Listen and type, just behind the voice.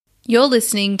You're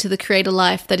listening to the Create a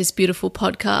Life That Is Beautiful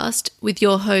podcast with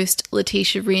your host,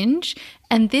 Letitia Ringe,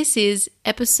 and this is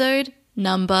episode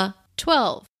number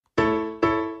 12.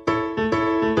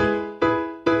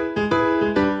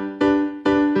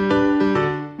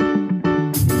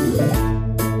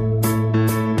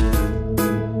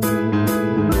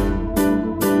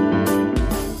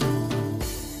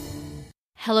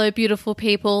 Hello, beautiful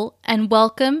people, and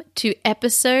welcome to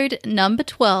episode number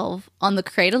 12 on the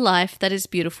Create a Life That Is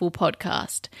Beautiful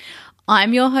podcast.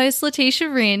 I'm your host, Letitia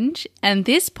Ringe, and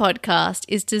this podcast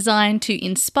is designed to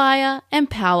inspire,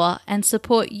 empower, and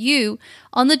support you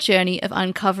on the journey of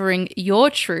uncovering your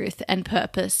truth and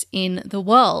purpose in the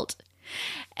world.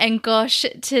 And gosh,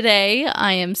 today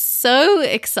I am so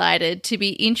excited to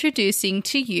be introducing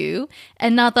to you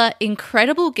another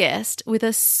incredible guest with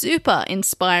a super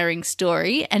inspiring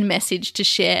story and message to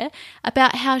share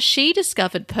about how she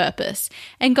discovered purpose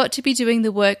and got to be doing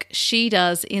the work she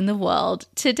does in the world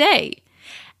today.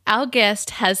 Our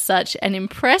guest has such an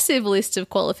impressive list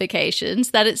of qualifications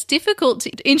that it's difficult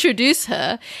to introduce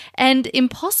her and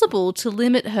impossible to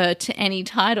limit her to any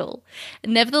title.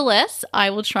 Nevertheless,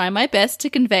 I will try my best to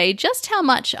convey just how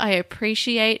much I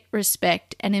appreciate,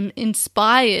 respect, and am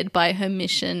inspired by her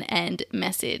mission and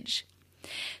message.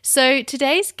 So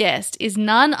today's guest is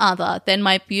none other than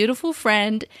my beautiful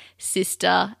friend,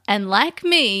 sister, and like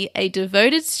me, a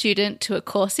devoted student to A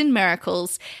Course in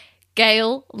Miracles,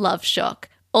 Gail Loveshock,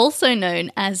 also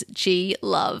known as G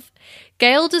Love.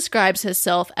 Gail describes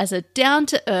herself as a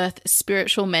down-to-earth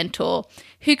spiritual mentor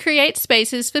who creates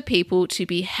spaces for people to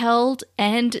be held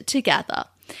and to gather.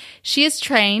 She is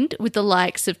trained with the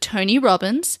likes of Tony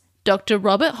Robbins, Dr.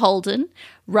 Robert Holden,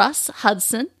 Russ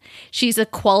Hudson. She's a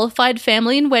qualified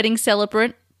family and wedding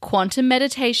celebrant, quantum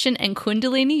meditation and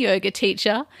Kundalini yoga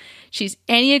teacher. She's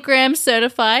Enneagram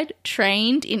certified,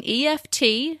 trained in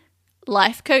EFT,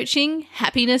 life coaching,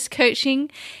 happiness coaching,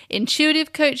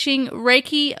 intuitive coaching,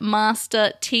 Reiki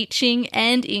master teaching,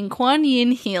 and in Kuan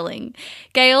Yin healing.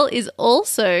 Gail is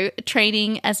also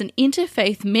training as an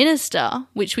interfaith minister,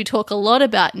 which we talk a lot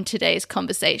about in today's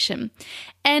conversation.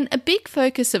 And a big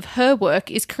focus of her work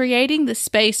is creating the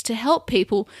space to help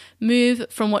people move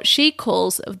from what she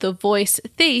calls the voice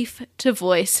thief to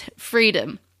voice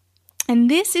freedom. And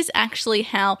this is actually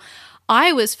how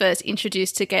I was first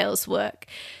introduced to Gail's work.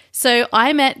 So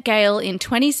I met Gail in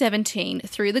 2017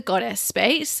 through the Goddess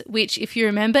Space, which if you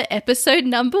remember episode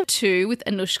number 2 with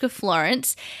Anushka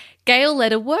Florence, Gail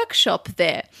led a workshop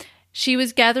there. She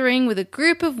was gathering with a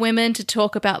group of women to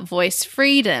talk about voice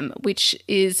freedom, which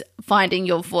is finding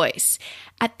your voice.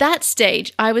 At that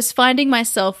stage, I was finding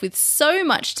myself with so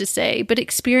much to say, but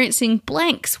experiencing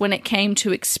blanks when it came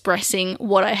to expressing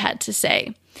what I had to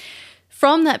say.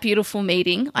 From that beautiful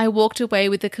meeting, I walked away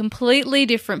with a completely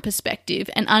different perspective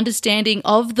and understanding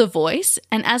of the voice,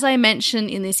 and as I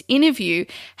mentioned in this interview,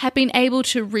 have been able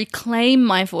to reclaim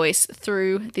my voice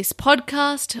through this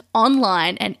podcast,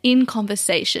 online, and in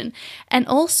conversation, and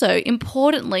also,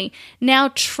 importantly,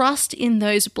 now trust in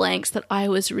those blanks that I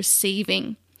was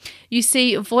receiving. You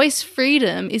see, voice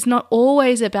freedom is not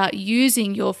always about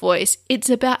using your voice. It's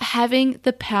about having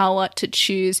the power to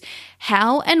choose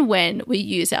how and when we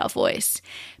use our voice,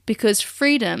 because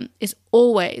freedom is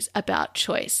always about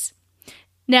choice.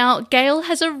 Now, Gail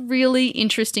has a really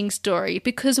interesting story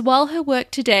because while her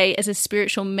work today as a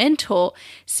spiritual mentor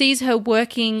sees her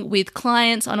working with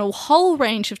clients on a whole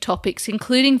range of topics,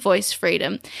 including voice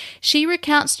freedom, she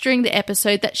recounts during the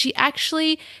episode that she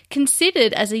actually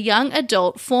considered as a young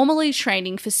adult formally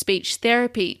training for speech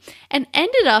therapy and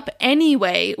ended up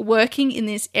anyway working in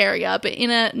this area, but in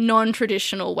a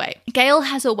non-traditional way. Gail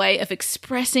has a way of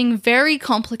expressing very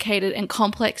complicated and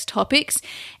complex topics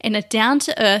in a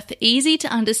down-to-earth, easy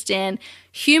to understand,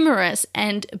 humorous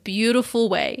and beautiful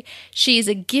way. She is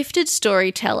a gifted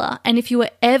storyteller, and if you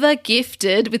are ever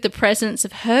gifted with the presence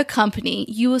of her company,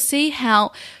 you will see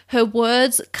how her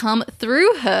words come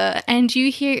through her and you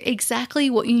hear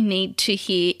exactly what you need to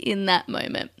hear in that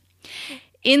moment.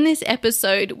 In this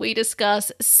episode, we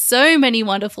discuss so many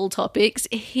wonderful topics.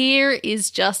 Here is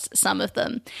just some of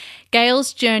them.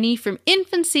 Gail's journey from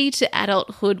infancy to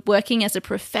adulthood, working as a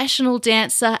professional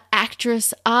dancer,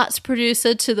 actress, arts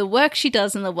producer, to the work she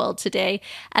does in the world today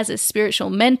as a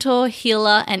spiritual mentor,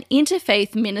 healer, and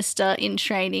interfaith minister in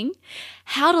training.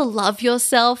 How to love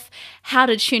yourself, how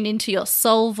to tune into your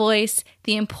soul voice,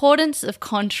 the importance of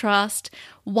contrast,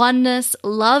 oneness,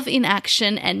 love in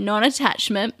action and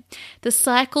non-attachment, the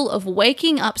cycle of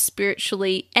waking up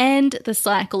spiritually and the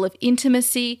cycle of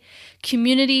intimacy,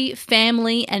 community,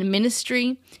 family and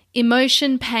ministry,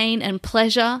 emotion, pain and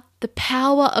pleasure, the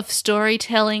power of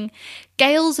storytelling,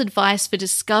 Gail's advice for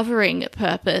discovering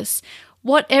purpose,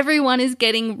 what everyone is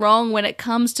getting wrong when it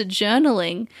comes to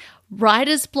journaling,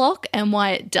 writer's block and why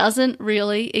it doesn't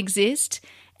really exist,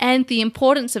 and the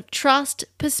importance of trust,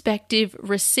 perspective,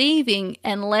 receiving,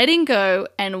 and letting go,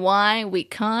 and why we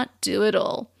can't do it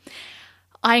all.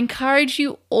 I encourage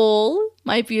you all,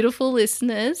 my beautiful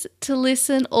listeners, to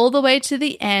listen all the way to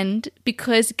the end,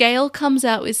 because Gail comes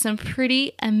out with some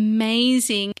pretty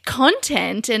amazing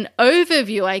content and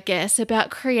overview, I guess,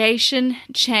 about creation,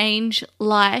 change,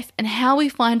 life, and how we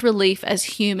find relief as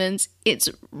humans. It's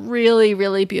really,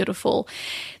 really beautiful.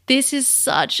 This is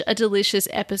such a delicious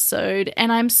episode,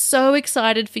 and I'm so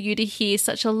excited for you to hear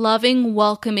such a loving,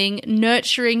 welcoming,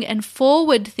 nurturing, and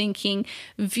forward-thinking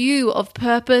view of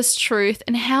purpose, truth,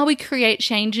 and how we create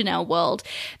change in our world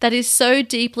that is so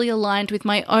deeply aligned with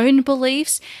my own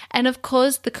beliefs and, of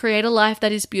course, the Create a Life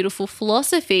That Is Beautiful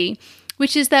philosophy,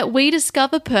 which is that we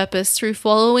discover purpose through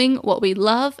following what we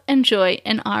love, enjoy,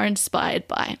 and are inspired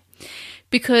by.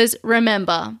 Because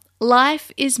remember,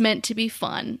 life is meant to be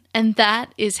fun, and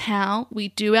that is how we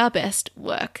do our best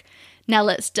work. Now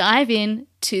let's dive in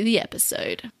to the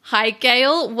episode. Hi,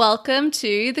 Gail. Welcome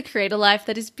to the Create a Life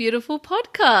That Is Beautiful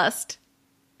podcast.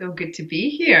 So good to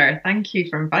be here. Thank you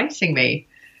for inviting me.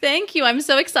 Thank you. I'm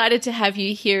so excited to have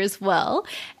you here as well.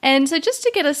 And so just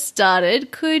to get us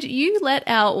started, could you let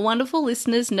our wonderful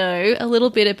listeners know a little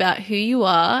bit about who you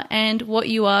are and what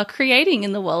you are creating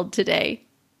in the world today?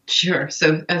 Sure.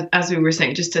 So as we were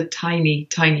saying, just a tiny,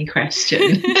 tiny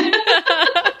question.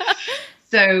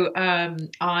 So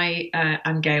I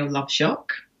am Gail Loveshock.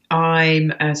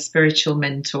 I'm a spiritual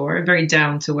mentor, a very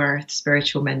down-to-earth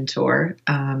spiritual mentor,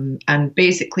 and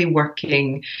basically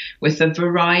working with a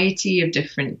variety of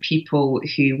different people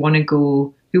who want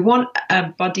a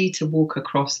buddy to walk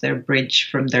across their bridge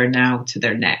from their now to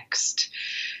their next.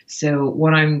 So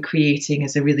what I'm creating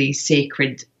is a really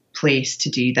sacred place to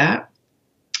do that.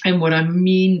 And what I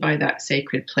mean by that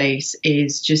sacred place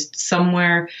is just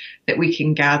somewhere that we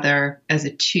can gather as a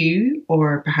two,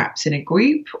 or perhaps in a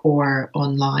group, or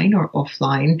online or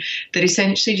offline, that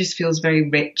essentially just feels very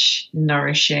rich,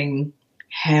 nourishing,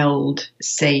 held,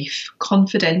 safe,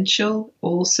 confidential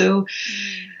also,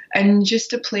 and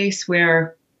just a place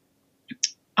where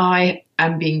I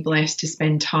am being blessed to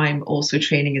spend time also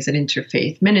training as an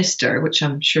interfaith minister, which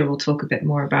I'm sure we'll talk a bit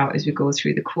more about as we go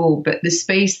through the call. But the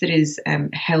space that is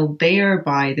held there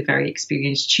by the very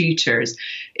experienced tutors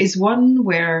is one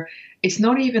where it's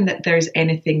not even that there's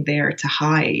anything there to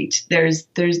hide. There's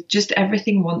just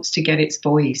everything wants to get its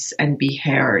voice and be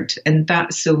heard. And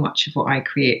that's so much of what I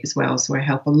create as well. So I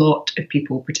help a lot of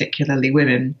people, particularly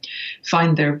women,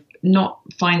 not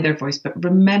find their voice, but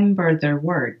remember their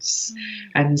words.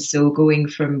 And so going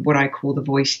from what I call the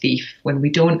voice thief, when we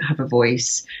don't have a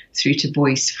voice, through to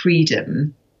voice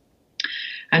freedom.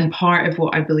 And part of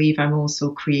what I believe I'm also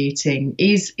creating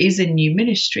is a new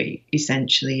ministry,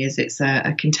 essentially, as it's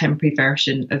a contemporary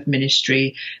version of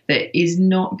ministry that is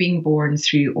not being born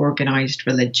through organized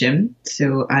religion.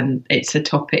 And it's a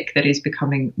topic that is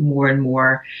becoming more and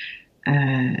more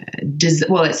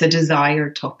it's a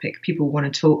desired topic. People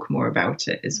want to talk more about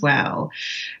it as well.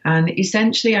 And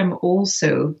essentially, I'm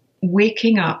also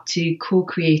waking up to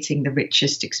co-creating the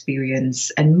richest experience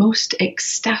and most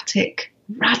ecstatic,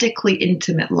 radically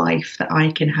intimate life that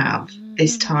I can have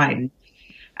this time.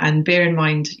 And bear in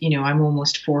mind, I'm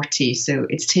almost 40, so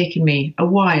it's taken me a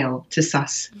while to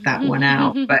suss that one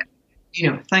out. But,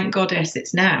 thank goddess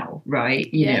it's now, right?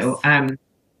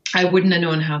 I wouldn't have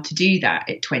known how to do that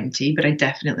at 20, but I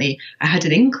had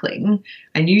an inkling.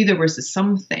 I knew there was a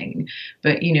something,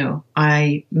 but,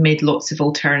 I made lots of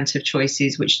alternative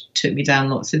choices, which took me down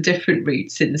lots of different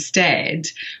routes instead.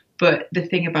 But the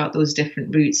thing about those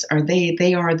different routes are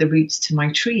they are the roots to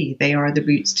my tree. They are the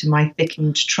roots to my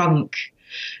thickened trunk.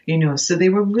 So they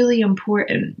were really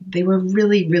important. They were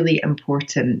really, really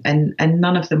important, and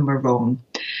none of them were wrong.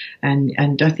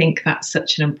 And I think that's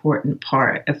such an important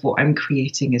part of what I'm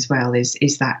creating as well,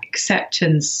 is that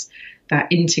acceptance, that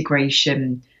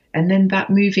integration, and then that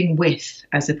moving with,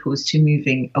 as opposed to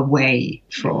moving away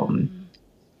from.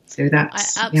 So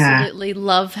that's, I absolutely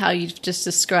love how you've just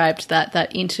described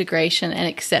that integration and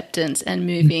acceptance and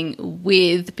moving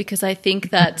with, because I think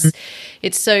that's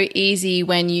it's so easy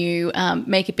when you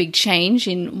make a big change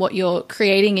in what you're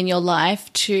creating in your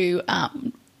life to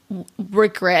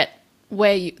regret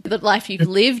the life you've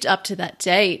lived up to that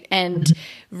date, and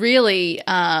really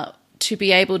to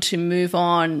be able to move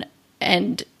on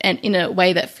and in a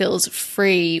way that feels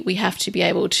free, we have to be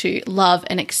able to love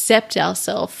and accept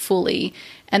ourselves fully.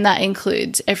 And that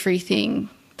includes everything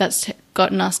that's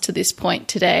gotten us to this point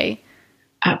today.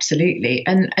 Absolutely.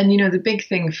 And you know, the big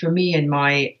thing for me in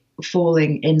my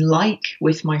falling in like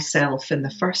with myself in the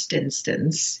first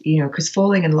instance, you know, because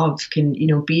falling in love can, you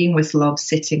know, being with love,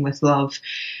 sitting with love,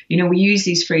 you know, we use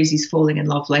these phrases falling in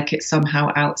love like it's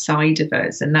somehow outside of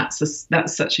us. And that's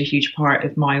such a huge part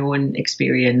of my own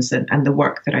experience and the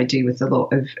work that I do with a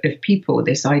lot of people,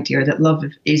 this idea that love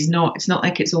is not, it's not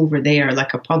like it's over there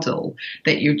like a puddle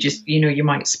that you're just, you know, you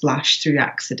might splash through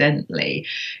accidentally.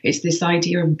 It's this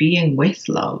idea of being with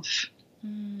love,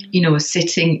 you know,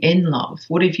 sitting in love.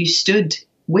 What have you stood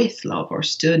with love or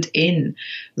stood in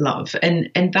love? And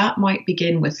that might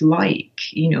begin with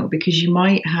like, you know, because you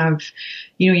might have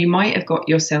got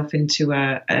yourself into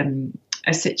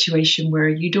a situation where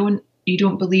you don't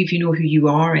believe you know who you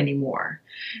are anymore,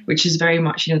 which is very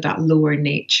much, you know, that lower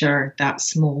nature, that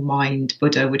small mind,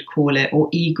 Buddha would call it, or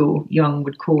ego, Jung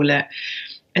would call it.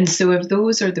 And so if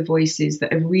those are the voices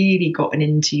that have really gotten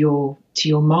into your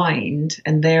mind,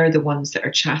 and they're the ones that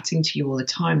are chatting to you all the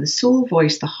time, the soul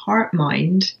voice, the heart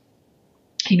mind,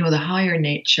 you know, the higher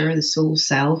nature, the soul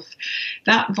self,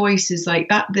 that voice is like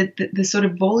that, the sort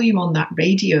of volume on that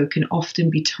radio can often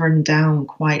be turned down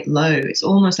quite low. It's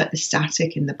almost like the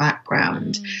static in the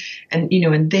background. And, you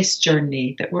know, in this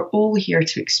journey that we're all here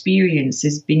to experience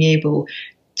is being able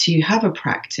to have a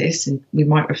practice, and we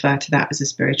might refer to that as a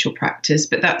spiritual practice,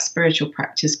 but that spiritual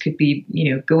practice could be, you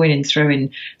know, going and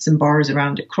throwing some bars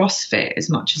around at CrossFit as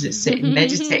much as it's sitting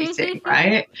meditating,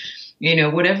 right? You know,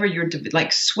 whatever you're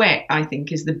like, sweat, I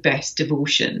think, is the best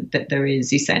devotion that there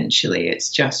is. Essentially, it's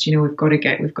just, you know, we've got to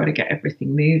get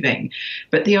everything moving.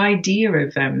 But the idea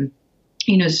of,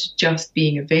 you know, just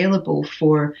being available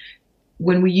for,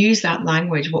 when we use that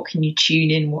language, what can you tune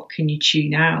in? What can you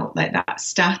tune out? Like that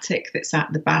static that's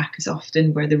at the back is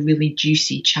often where the really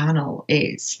juicy channel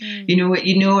is. You know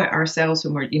it ourselves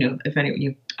when we're, you know, if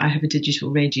anyone, I have a digital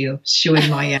radio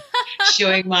showing my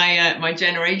my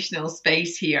generational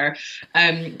space here.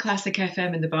 Classic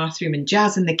FM in the bathroom and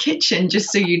jazz in the kitchen,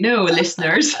 just so you know,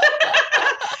 listeners.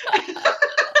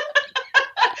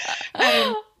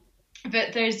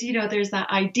 But there's, you know, there's that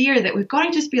idea that we've got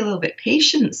to just be a little bit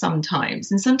patient sometimes.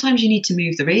 And sometimes you need to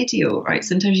move the radio, right?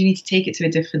 Sometimes you need to take it to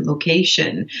a different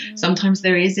location. Sometimes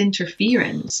there is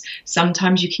interference.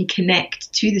 Sometimes you can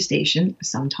connect to the station.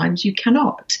 Sometimes you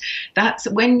cannot. That's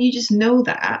when you just know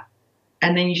that.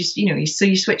 And then you just, you know, so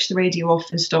you switch the radio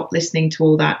off and stop listening to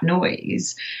all that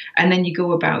noise. And then you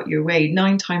go about your way.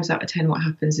 9 times out of 10, what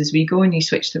happens is we go and you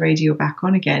switch the radio back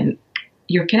on again.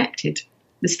 You're connected.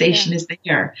 The station is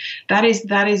there. That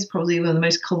is probably one of the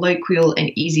most colloquial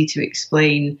and easy to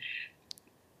explain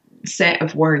set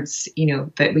of words, you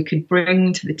know, that we could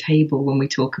bring to the table when we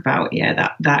talk about,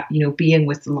 that, you know, being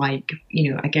with, like,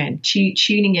 you know, again,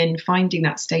 tuning in, finding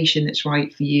that station that's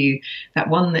right for you, that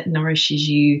one that nourishes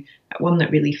you, that one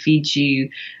that really feeds you,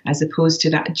 as opposed to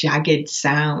that jagged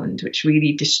sound, which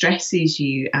really distresses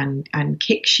you and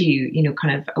kicks you, you know,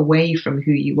 kind of away from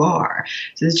who you are.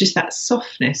 So there's just that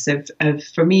softness of,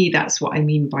 for me, that's what I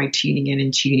mean by tuning in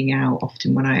and tuning out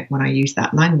often when I use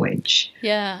that language.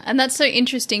 Yeah. And that's so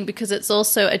interesting because it's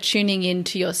also a tuning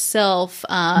into yourself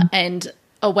and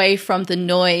away from the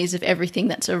noise of everything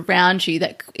that's around you,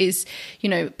 that is, you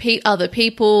know, other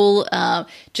people,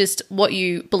 just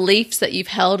beliefs that you've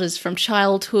held as from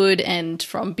childhood and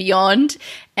from beyond.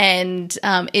 And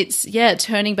it's,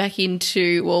 turning back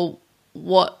into, well,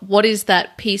 what is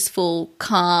that peaceful,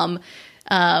 calm,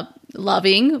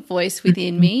 loving voice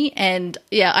within me? And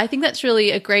I think that's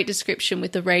really a great description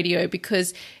with the radio,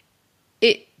 because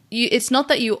it's not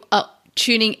that you are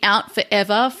tuning out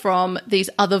forever from these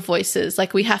other voices.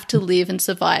 Like, we have to live and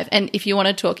survive. And if you want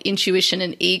to talk intuition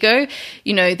and ego,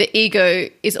 you know, the ego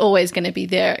is always going to be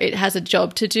there. It has a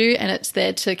job to do, and it's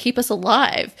there to keep us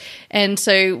alive. And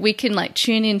so we can like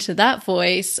tune into that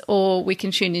voice, or we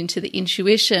can tune into the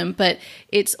intuition, but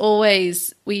it's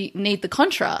always, we need the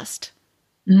contrast.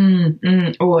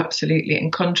 Oh, absolutely.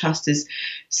 And contrast is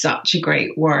such a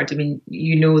great word. I mean,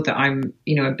 you know that I'm,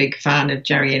 you know, a big fan of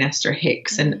Jerry and Esther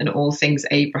Hicks and all things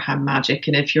Abraham magic.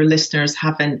 And if your listeners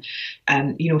haven't,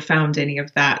 you know, found any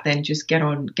of that, then just get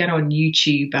on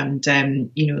YouTube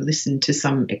and, you know, listen to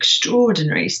some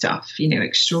extraordinary stuff, you know,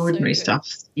 extraordinary stuff.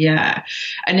 Yeah.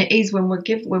 And it is when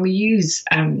we use,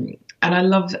 and I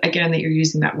love again that you're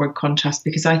using that word contrast,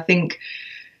 because I think,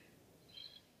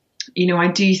 you know, I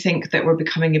do think that we're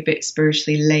becoming a bit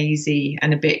spiritually lazy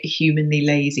and a bit humanly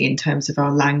lazy in terms of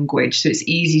our language. So it's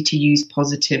easy to use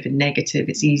positive and negative.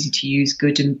 It's easy to use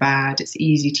good and bad. It's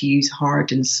easy to use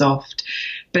hard and soft.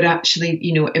 But actually,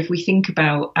 you know, if we think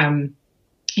about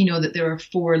that there are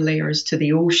 4 layers to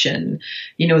the ocean.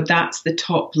 That's the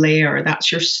top layer.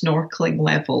 That's your snorkeling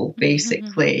level,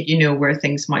 basically, where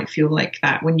things might feel like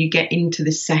that. When you get into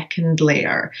the second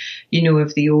layer,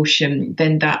 of the ocean,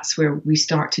 then that's where we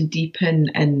start to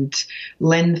deepen and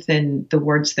lengthen the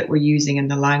words that we're using in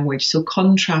the language. So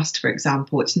contrast, for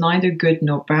example, it's neither good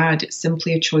nor bad. It's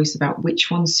simply a choice about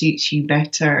which one suits you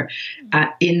better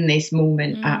in this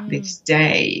moment, at this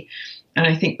day. And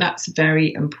I think that's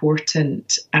very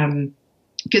important,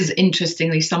 because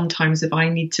interestingly, sometimes if I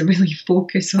need to really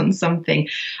focus on something,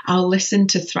 I'll listen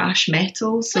to thrash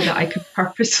metal so that I can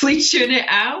purposely tune it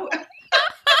out.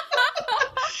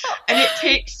 And it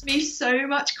takes me so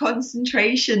much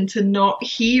concentration to not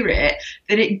hear it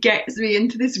that it gets me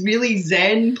into this really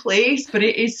zen place, but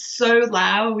it is so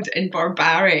loud and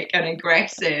barbaric and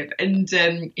aggressive. And,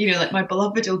 like my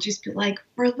beloved will just be like,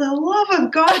 for the love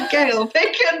of God, Gail,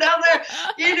 pick another,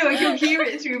 you'll hear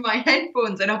it through my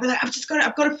headphones. And I'll be like,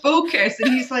 I've got to focus.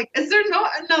 And he's like, is there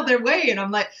not another way? And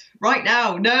I'm like, right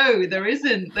now, no, there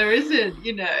isn't,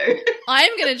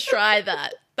 I'm going to try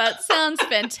that. That sounds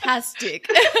fantastic.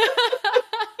 But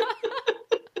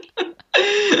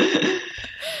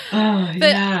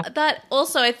that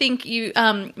also, I think you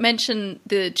mentioned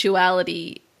the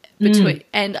duality between,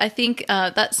 and I think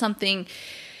that's something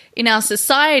in our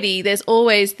society. There's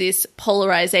always this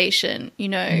polarization,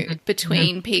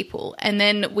 between people, and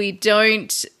then we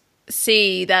don't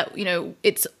see that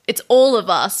it's all of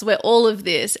us, we're all of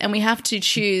this, and we have to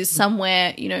choose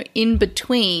somewhere in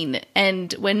between,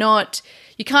 and we're not.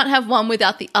 You can't have one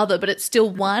without the other, but it's still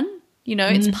one.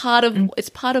 It's part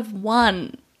of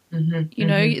one.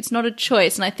 It's not a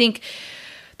choice. And I think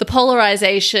the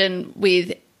polarization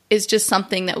is just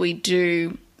something that we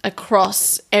do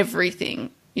across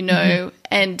everything.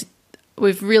 And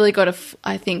we've really got to,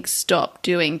 I think, stop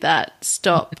doing that.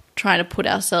 Stop trying to put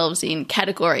ourselves in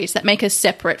categories that make us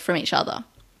separate from each other.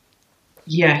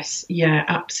 Yes, yeah,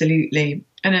 absolutely.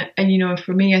 And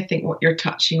for me, I think what you're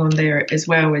touching on there as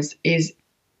well is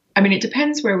it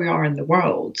depends where we are in the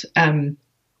world.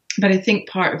 But I think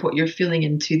part of what you're feeling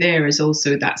into there is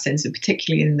also that sense of,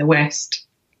 particularly in the West,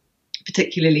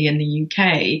 particularly in the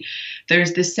UK,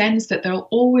 there's this sense that there'll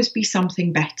always be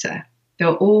something better.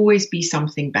 There'll always be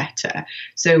something better.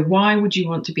 So why would you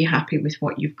want to be happy with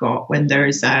what you've got when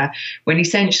when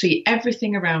essentially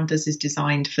everything around us is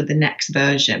designed for the next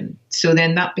version? So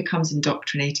then that becomes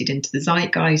indoctrinated into the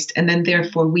zeitgeist, and then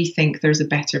therefore we think there's a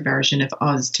better version of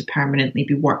us to permanently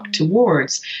be worked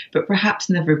towards, but perhaps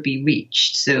never be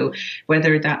reached. So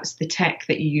whether that's the tech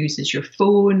that you use as your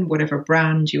phone, whatever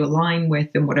brand you align with,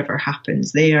 and whatever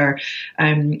happens there,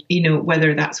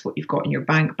 whether that's what you've got in your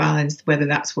bank balance, whether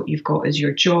that's what you've got as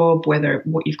your job, whether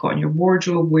what you've got in your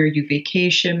wardrobe, where you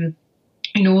vacation,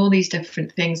 all these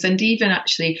different things. And even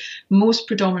actually most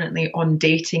predominantly on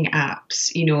dating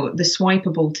apps, the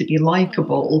swipeable to be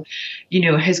likable,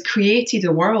 has created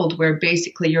a world where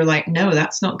basically you're like, no,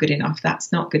 that's not good enough.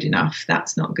 That's not good enough.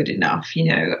 That's not good enough.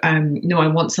 No, I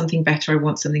want something better. I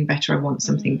want something better. I want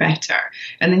something better.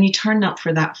 And then you turn up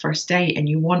for that first date and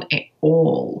you want it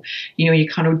all. You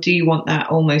kind of do want that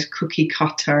almost cookie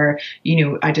cutter,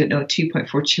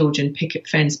 2.4 children picket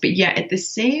fence. But yet at the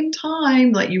same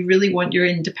time, like, you really want your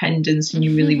independence and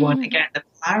you really want to get the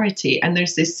polarity. And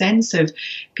there's this sense of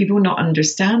people not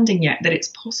understanding yet that it's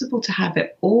possible to have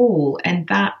it all, and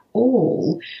that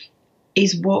all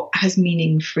is what has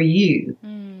meaning for you.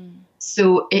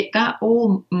 So that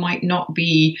all might not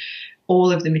be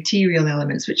all of the material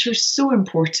elements, which are so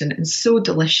important and so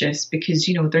delicious, because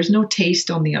there's no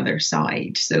taste on the other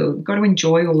side. So you've got to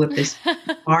enjoy all of this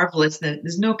marvelousness.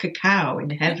 There's no cacao in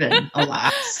heaven,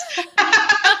 alas.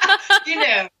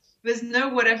 There's no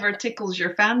whatever tickles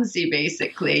your fancy,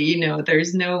 basically.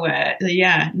 There's no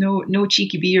no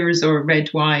cheeky beers or red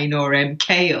wine or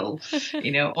kale,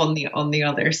 on the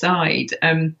other side.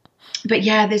 But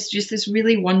yeah, there's just this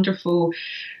really wonderful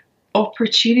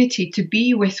opportunity to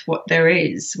be with what there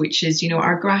is, which is,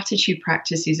 our gratitude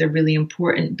practices are really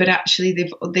important, but actually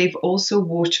they've also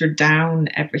watered down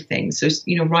everything. So,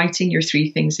 writing your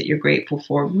 3 things that you're grateful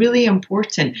for, really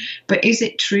important. But is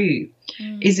it true?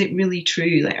 Is it really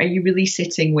true? Like, are you really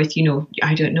sitting with,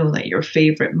 I don't know, like your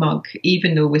favorite mug,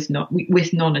 even though with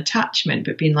non-attachment,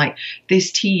 but being like,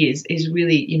 this tea is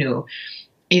really,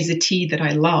 is a tea that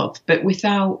I love, but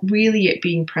without really it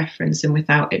being preference and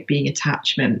without it being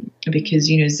attachment. Because,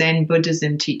 Zen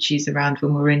Buddhism teaches around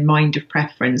when we're in mind of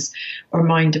preference or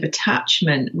mind of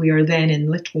attachment, we are then in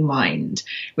little mind,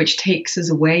 which takes us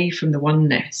away from the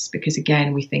oneness, because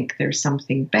again, we think there's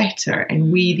something better,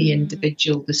 and we, the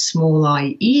individual, the small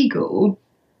I ego,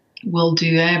 will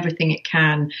do everything it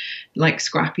can, like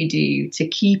Scrappy Doo, to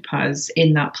keep us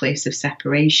in that place of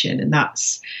separation. And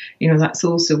that's, that's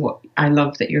also what I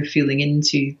love that you're feeling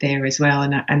into there as well.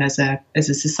 And as a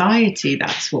society,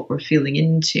 that's what we're feeling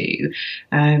into.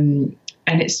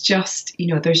 And it's just,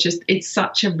 it's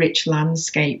such a rich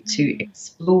landscape to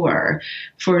explore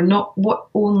for not what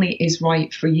only is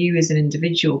right for you as an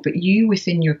individual, but you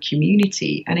within your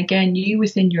community. And again, you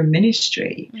within your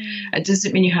ministry. It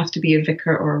doesn't mean you have to be a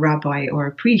vicar or a rabbi or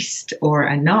a priest or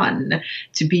a nun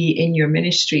to be in your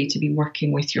ministry, to be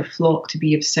working with your flock, to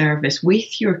be of service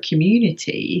with your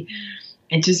community.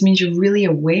 It just means you're really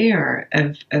aware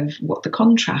of what the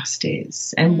contrast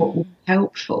is and what will be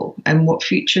helpful and what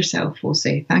future self will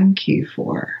say thank you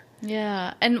for.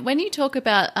 Yeah. And when you talk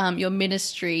about your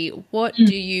ministry, what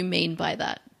do you mean by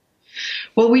that?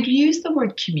 Well, we'd use the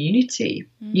word community,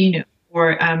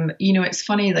 or, it's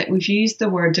funny that we've used the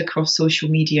word across social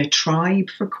media tribe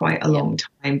for quite a long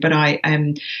time, but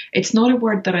it's not a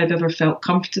word that I've ever felt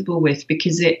comfortable with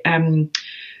because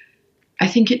I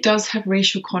think it does have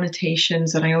racial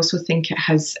connotations, and I also think it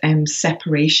has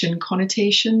separation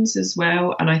connotations as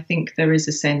well. And I think there is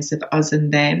a sense of us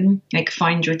and them, like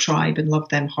find your tribe and love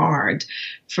them hard.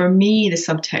 For me, the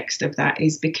subtext of that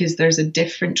is because there's a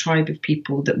different tribe of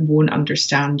people that won't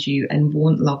understand you and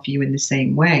won't love you in the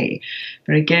same way.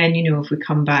 But again, if we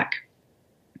come back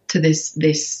to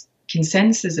this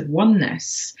consensus of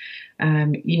oneness,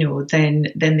 then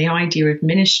the idea of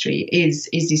ministry is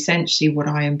essentially what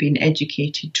I am being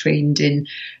educated, trained in,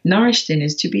 nourished in,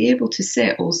 is to be able to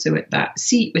sit also at that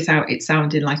seat without it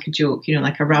sounding like a joke,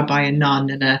 like a rabbi, a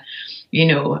nun, and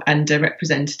a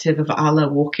representative of Allah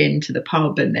walk into the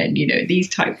pub, and then, these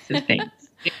types of things.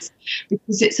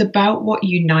 Because it's about what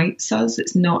unites us.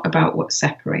 It's not about what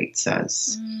separates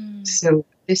us. So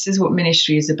this is what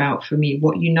ministry is about for me.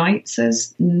 What unites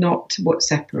us, not what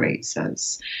separates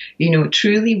us.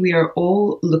 Truly we are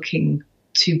all looking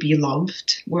to be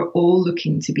loved. We're all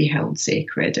looking to be held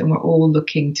sacred, and we're all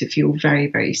looking to feel very,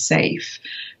 very safe.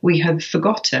 We have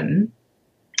forgotten,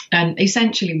 and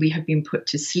essentially we have been put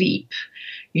to sleep.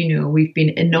 We've been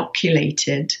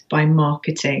inoculated by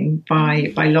marketing,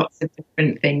 by lots of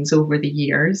different things over the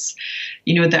years,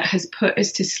 that has put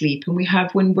us to sleep. And we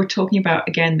have, when we're talking about,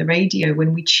 again, the radio,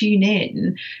 when we tune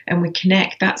in and we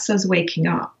connect, that's us waking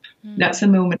up. That's a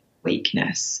moment of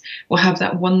awakeness. We'll have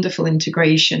that wonderful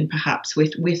integration, perhaps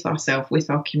with ourselves, with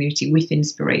our community, with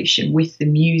inspiration, with the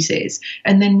muses.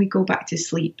 And then we go back to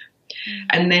sleep.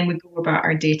 And then we go about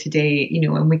our day to day,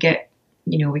 and we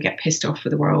get pissed off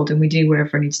with the world, and we do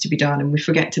whatever needs to be done, and we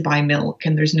forget to buy milk,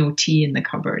 and there's no tea in the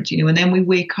cupboard, and then we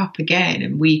wake up again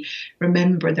and we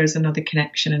remember there's another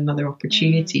connection and other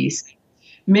opportunities.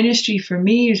 Ministry for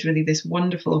me is really this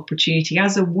wonderful opportunity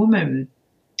as a woman,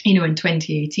 in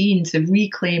 2018, to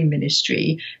reclaim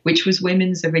ministry, which was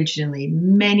women's originally,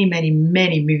 many, many,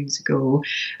 many moons ago,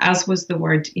 as was the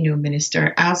word,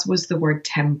 minister, as was the word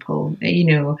temple,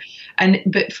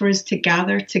 but for us to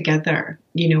gather together,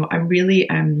 I'm really,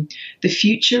 the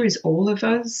future is all of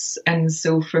us. And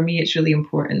so for me, it's really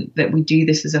important that we do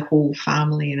this as a whole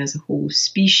family and as a whole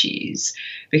species,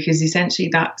 because essentially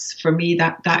that's, for me,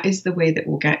 that is the way that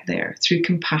we'll get there, through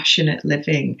compassionate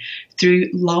living, through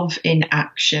love in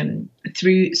action,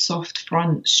 through soft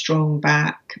front, strong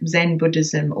back. Zen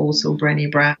Buddhism, also Brené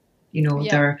Brown,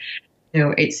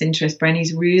 it's interesting.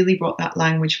 Brené's really brought that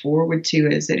language forward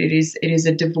to us, that it is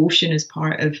a devotion as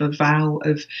part of a vow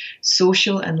of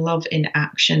social and love in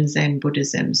action, Zen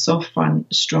Buddhism, soft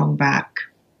front, strong back.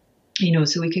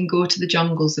 So we can go to the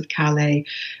jungles of Calais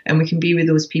and we can be with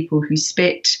those people who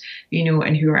spit,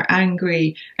 and who are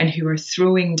angry and who are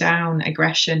throwing down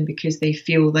aggression because they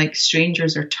feel like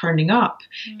strangers are turning up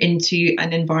into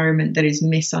an environment that is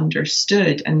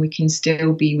misunderstood. And we can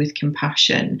still be with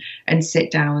compassion and sit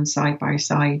down side by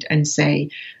side and say,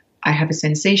 I have a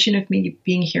sensation of me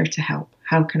being here to help.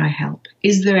 How can I help?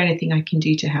 Is there anything I can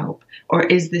do to help? Or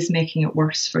is this making it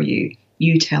worse for you?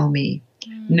 You tell me.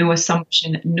 No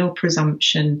assumption, no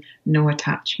presumption, no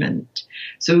attachment.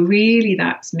 So really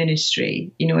that's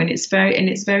ministry, and it's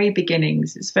very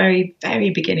beginnings. It's very,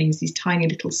 very beginnings, these tiny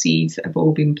little seeds that have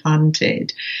all been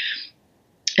planted.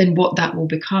 And what that will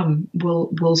become,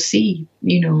 we'll see,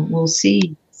 we'll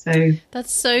see. So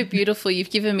that's so beautiful. You've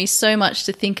given me so much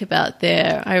to think about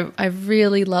there. I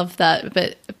really love that,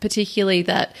 but particularly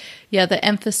that, the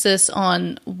emphasis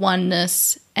on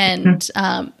oneness and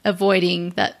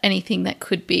avoiding that anything that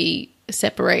could be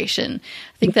separation.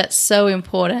 I think that's so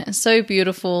important and so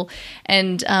beautiful.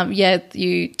 And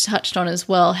you touched on as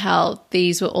well how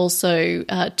these were also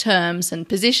terms and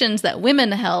positions that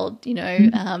women held,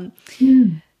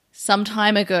 some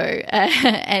time ago.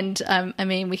 And I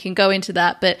mean, we can go into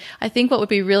that, but I think what would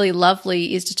be really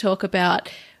lovely is to talk about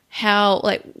how,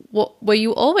 like, what were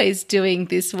you always doing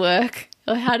this work,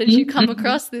 or how did you come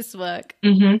across this work?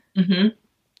 Well,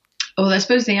 I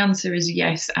suppose the answer is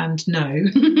yes and no.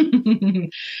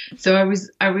 So I was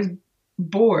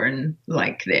born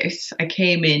like this. I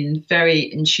came in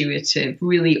very intuitive,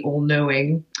 really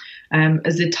all-knowing.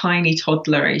 As a tiny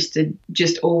toddler, I used to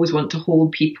just always want to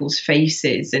hold people's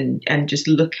faces and just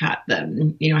look at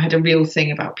them. You know, I had a real thing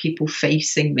about people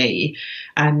facing me,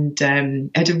 and I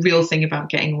had a real thing about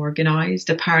getting organised.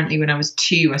 Apparently, when I was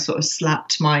 2, I sort of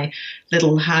slapped my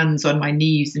little hands on my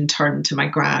knees and turned to my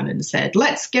gran and said,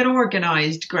 "Let's get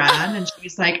organised, Gran." And she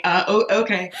was like, "Oh,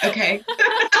 okay."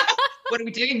 What are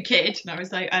we doing, kid? And I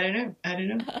was like, I don't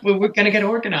know. Well, we're going to get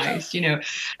organised, you know.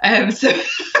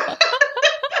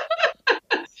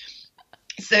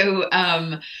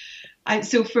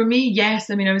 So for me, yes.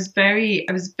 I mean, I was very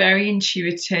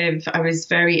intuitive. I was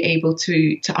very able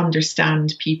to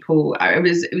understand people.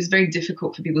 It was very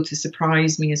difficult for people to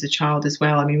surprise me as a child as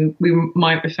well. I mean, we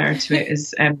might refer to it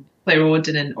as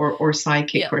clairaudient or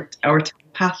psychic or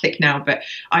telepathic now, but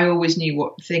I always knew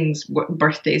what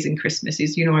birthdays and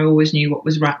Christmases, you know, I always knew what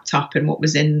was wrapped up and what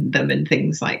was in them and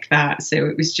things like that. So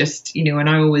it was just, you know, and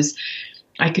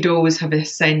I could always have a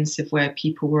sense of where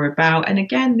people were about. And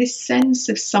again, this sense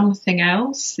of something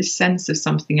else.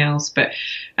 But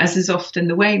as is often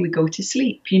the way, we go to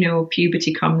sleep, you know,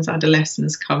 puberty comes,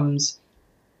 adolescence comes.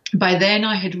 By then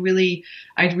I'd really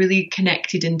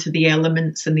connected into the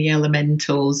elements and the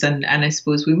elementals, and I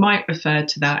suppose we might refer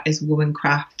to that as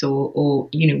womancraft or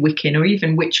you know, Wiccan, or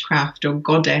even witchcraft or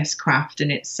goddess craft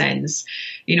in its sense,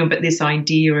 you know. But this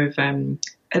idea of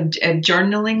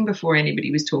journaling, before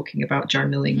anybody was talking about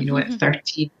journaling, you know, at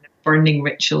 13, burning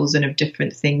rituals and of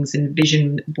different things and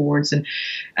vision boards and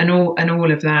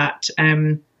all of that.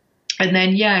 And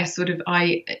then, my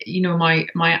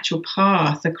actual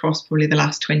path across probably the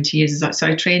last 20 years is so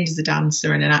I trained as a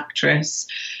dancer and an actress,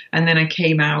 and then I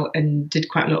came out and did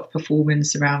quite a lot of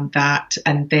performance around that.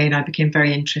 And then I became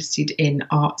very interested in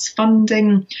arts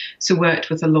funding. So worked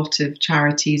with a lot of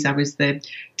charities. I was the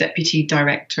deputy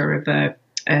director of a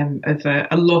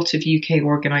lot of UK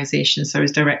organisations. So I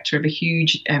was director of a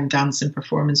huge dance and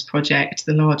performance project,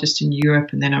 the largest in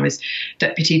Europe. And then I was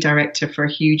deputy director for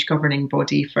a huge governing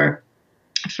body for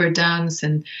dance,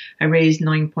 and I raised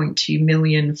 9.2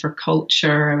 million for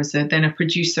culture. I was then a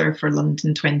producer for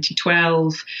London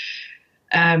 2012.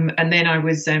 And then I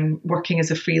was working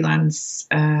as a freelance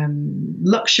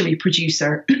luxury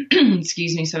producer,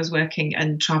 excuse me. So I was working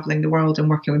and traveling the world and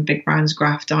working with big brands,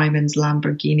 Graf Diamonds,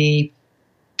 Lamborghini,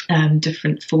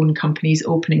 different phone companies,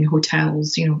 opening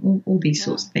hotels, you know, all these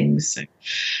sorts of things. So,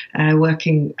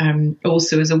 working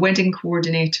also as a wedding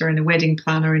coordinator and a wedding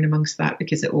planner in amongst that,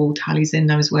 because it all tallies in.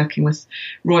 I was working with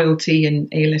royalty and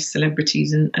A-list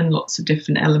celebrities and lots of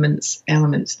different elements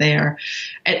there.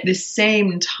 At the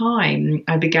same time,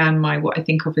 I began my, what I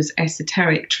think of as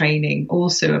esoteric training,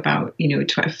 also about, you know,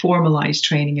 formalized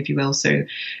training, if you will. So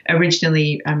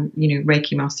originally,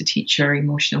 Reiki master teacher,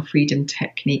 emotional freedom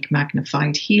technique,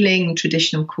 magnified healing,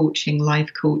 traditional coaching, life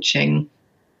coaching,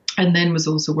 and then was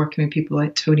also working with people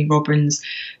like Tony Robbins,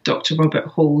 Dr. Robert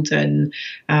Holden,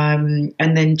 and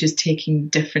then just taking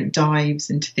different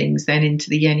dives into things, then into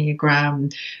the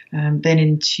Enneagram, then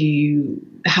into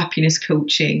happiness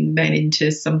coaching, then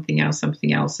into something else,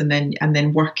 and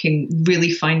then working,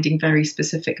 really finding very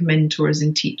specific mentors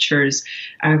and teachers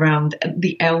around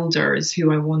the elders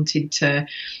who I wanted to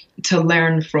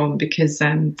learn from, because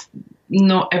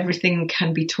not everything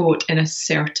can be taught in a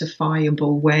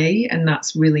certifiable way, and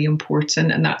that's really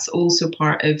important. And that's also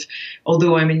part of,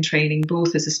 although I'm in training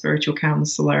both as a spiritual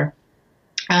counselor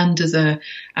and as a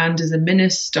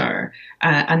minister,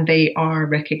 and they are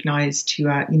recognised to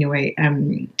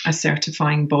a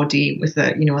certifying body with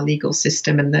a legal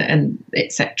system and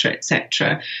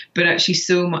etc. But actually,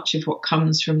 so much of what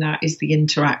comes from that is the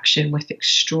interaction with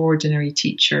extraordinary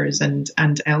teachers and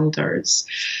elders.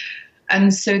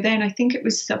 And so then I think it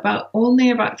was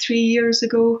only about 3 years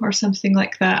ago or something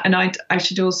like that. And I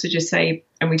should also just say,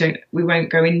 and we won't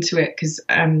go into it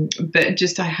but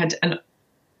just I had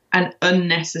an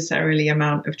unnecessarily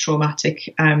amount of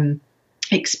traumatic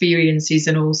experiences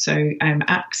and also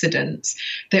accidents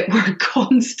that were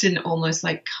constant, almost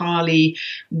like Kali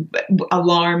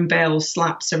alarm bell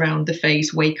slaps around the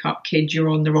face. Wake up, kid, you're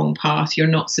on the wrong path. You're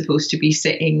not supposed to be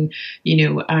sitting,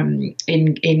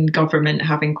 in government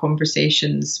having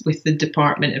conversations with the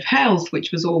Department of Health,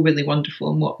 which was all really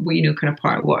wonderful and what, kind of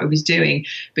part of what I was doing.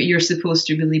 But you're supposed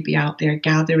to really be out there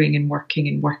gathering and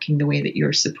working the way that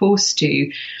you're supposed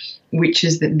to. which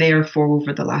is that therefore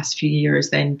over the last few years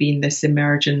then been this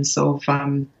emergence of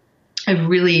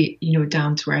really,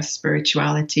 down to earth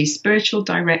spirituality, spiritual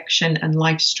direction and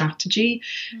life strategy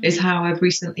is how I've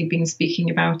recently been speaking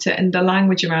about it. And the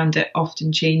language around it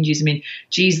often changes. I mean,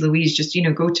 geez, Louise, just,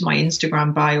 go to my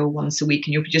Instagram bio once a week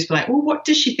and you'll just be like, well, what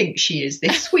does she think she is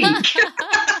this week?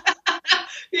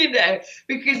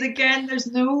 Because again, there's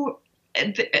no,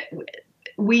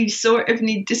 we sort of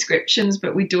need descriptions,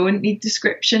 but we don't need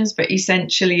descriptions. But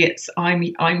essentially it's,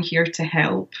 I'm here to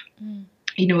help.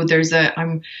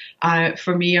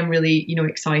 For me, I'm really,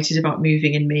 excited about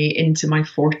moving in May into my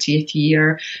 40th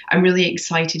year. I'm really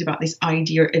excited about this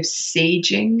idea of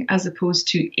saging as opposed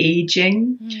to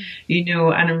aging, and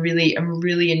I'm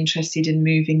really interested in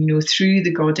moving, through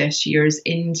the goddess years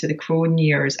into the crone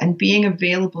years and being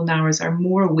available now as our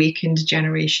more awakened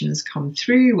generations come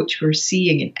through, which we're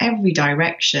seeing in every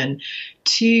direction,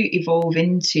 to evolve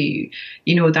into,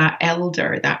 that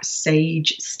elder, that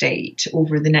sage state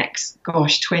over the next,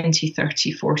 20,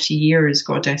 30, 40 years,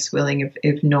 goddess willing,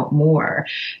 if not more,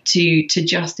 to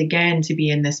just, again, to be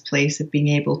in this place of being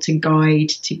able to guide,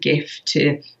 to gift,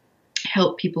 to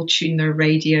help people tune their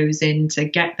radios in, to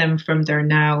get them from their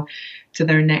now to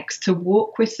their next, to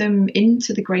walk with them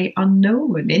into the great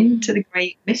unknown, into the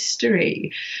great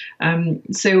mystery.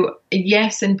 So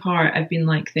yes, in part, I've been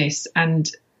like this,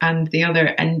 and the other,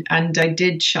 and I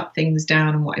did shut things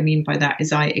down. And what I mean by that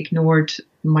is I ignored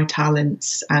my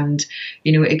talents and,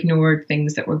 ignored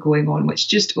things that were going on, which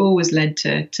just always led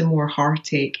to more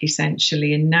heartache,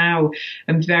 essentially. And now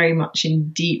I'm very much in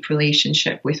deep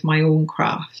relationship with my own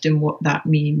craft and what that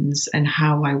means and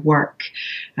how I work,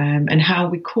 and how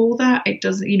we call that. It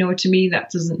doesn't, to me, that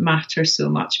doesn't matter so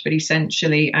much, but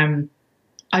essentially,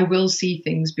 I will see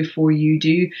things before you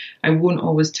do. I won't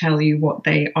always tell you what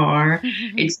they are.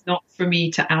 It's not for me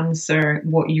to answer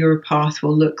what your path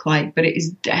will look like, but it is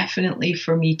definitely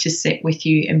for me to sit with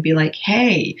you and be like,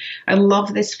 hey, I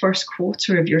love this first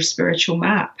quarter of your spiritual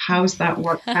map. How's that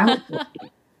worked out?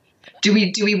 Do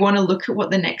we want to look at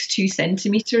what the next 2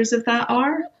 centimeters of that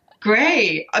are?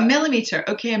 Great. A millimeter.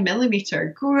 Okay, a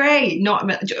millimeter. Great.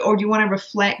 Or do you want to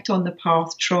reflect on the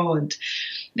path trod?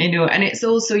 And it's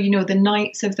also, the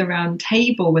Knights of the Round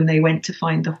Table, when they went to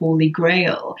find the Holy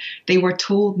Grail, they were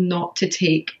told not to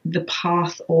take the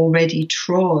path already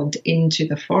trod into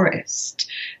the forest.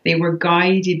 They were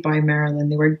guided by Merlin.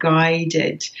 They were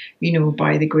guided,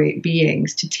 by the great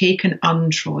beings to take an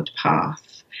untrod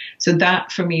path. So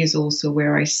that for me is also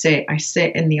where I sit. I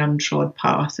sit in the untrod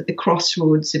path at the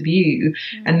crossroads of you,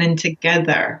 and then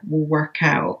together we'll work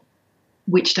out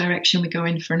which direction we go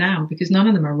in for now, because none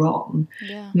of them are wrong.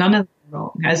 Yeah. None of them are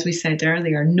wrong. As we said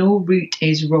earlier, no route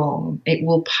is wrong. It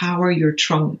will power your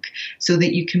trunk so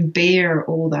that you can bear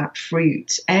all that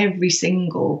fruit every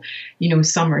single,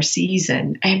 summer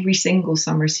season, every single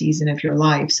summer season of your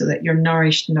life, so that you're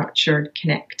nourished, nurtured,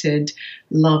 connected,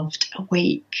 loved,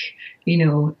 awake,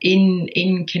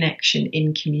 in connection,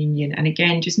 in communion. And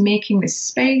again, just making this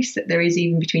space that there is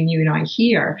even between you and I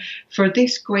here for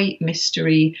this great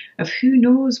mystery of who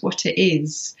knows what it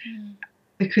is,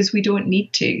 because we don't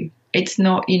need to. It's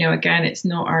not, again, it's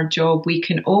not our job.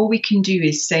 All we can do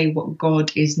is say what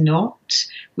God is not.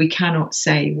 We cannot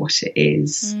say what it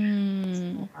is. It's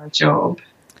not our job.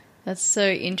 That's so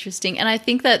interesting. And I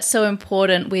think that's so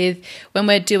important with when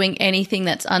we're doing anything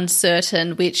that's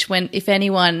uncertain, which if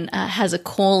anyone has a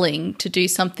calling to do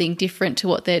something different to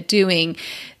what they're doing,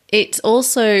 it's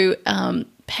also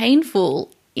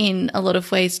painful in a lot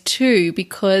of ways too,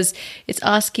 because it's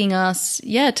asking us,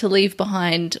 to leave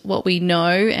behind what we know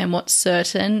and what's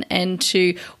certain and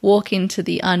to walk into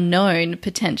the unknown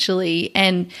potentially.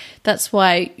 And that's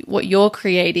why what you're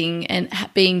creating and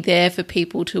being there for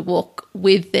people to walk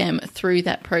with them through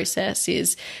that process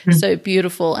is so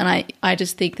beautiful. And I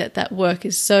just think that work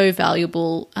is so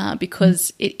valuable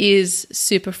because it is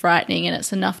super frightening, and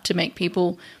it's enough to make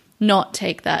people not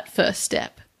take that first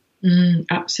step.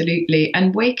 Absolutely.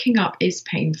 And waking up is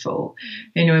painful.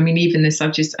 Even this,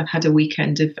 I've had a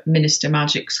weekend of Minister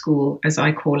Magic School, as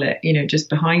I call it, just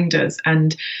behind us.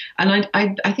 And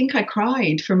I think I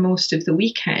cried for most of the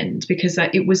weekend because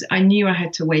I knew I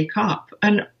had to wake up,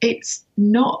 and it's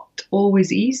not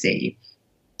always easy.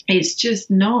 It's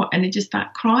just not. And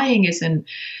that crying isn't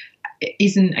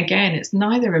again, it's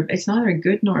neither a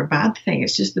good nor a bad thing.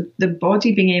 It's just the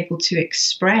body being able to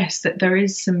express that there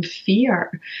is some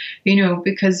fear,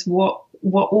 because what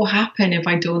what will happen if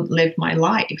I don't live my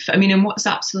life? I mean, and what's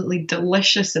absolutely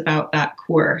delicious about that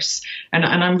course, and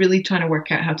I'm really trying to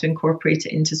work out how to incorporate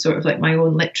it into sort of like my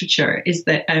own literature, is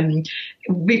that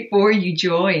before you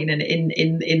join, and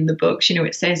in the books, you know,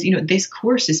 it says, you know, this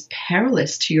course is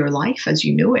perilous to your life as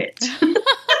you know it.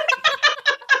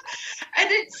 And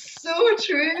it's so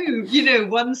true. You know,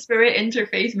 One Spirit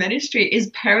Interfaith Ministry is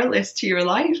perilous to your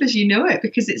life as you know it,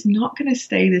 because it's not going to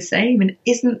stay the same. And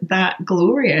isn't that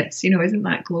glorious? You know, isn't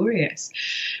that glorious?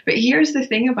 But here's the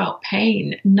thing about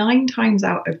pain. 9 times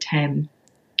out of 10,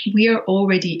 we are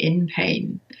already in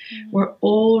pain. We're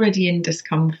already in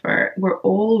discomfort. We're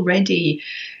already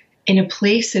in a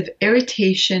place of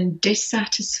irritation,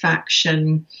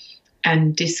 dissatisfaction,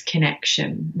 and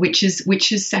disconnection, which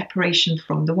is separation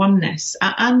from the oneness,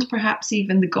 and perhaps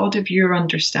even the God of your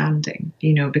understanding,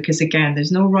 you know, because again,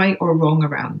 there's no right or wrong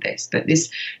around this, but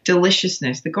this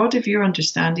deliciousness, the God of your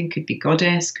understanding could be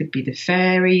goddess, could be the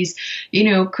fairies, you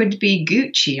know, could be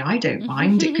Gucci, I don't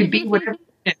mind, it could be whatever.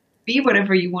 Be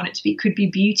whatever you want it to be. Could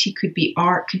be beauty, could be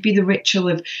art, could be the ritual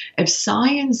of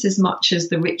science as much as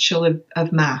the ritual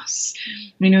of mass.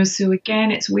 You know, so again,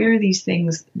 it's where these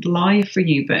things lie for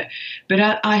you. But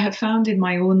I have found in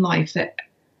my own life that,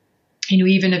 you know,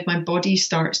 even if my body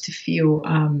starts to feel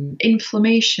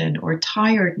inflammation or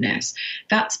tiredness,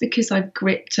 that's because I've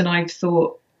gripped and I've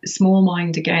thought, small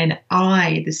mind again,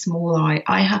 the small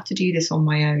I have to do this on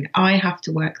my own. I have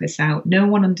to work this out. No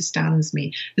one understands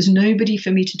me. There's nobody for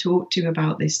me to talk to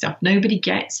about this stuff. Nobody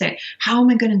gets it. How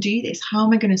am I going to do this? How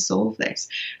am I going to solve this?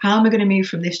 How am I going to move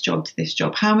from this job to this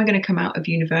job? How am I going to come out of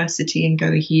university and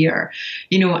go here?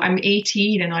 You know, I'm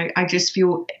 18 and I just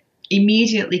feel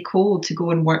immediately called to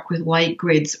go and work with light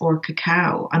grids or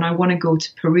cacao, and I want to go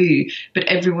to Peru, but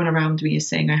everyone around me is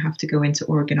saying I have to go into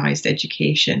organized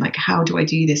education. Like, how do I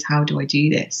do this? How do I do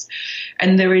this?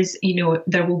 And there is, you know,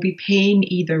 there will be pain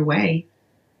either way.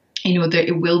 You know, that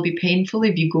it will be painful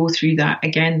if you go through that,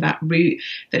 again, that route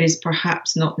that is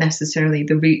perhaps not necessarily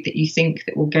the route that you think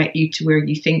that will get you to where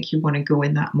you think you want to go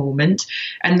in that moment.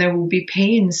 And there will be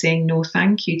pain saying no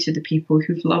thank you to the people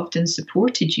who've loved and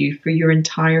supported you for your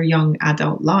entire young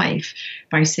adult life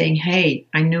by saying, hey,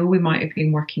 I know we might have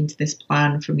been working to this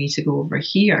plan for me to go over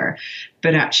here,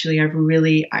 but actually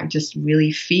I just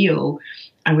really feel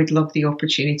I would love the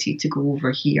opportunity to go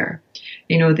over here.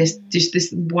 You know, this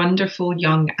wonderful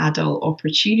young adult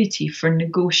opportunity for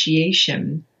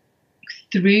negotiation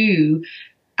through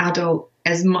adult,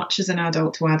 as much as an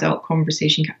adult to adult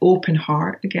conversation, open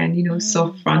heart again, you know,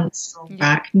 soft front, soft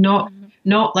back, not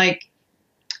like,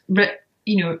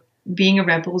 you know, being a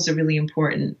rebel is a really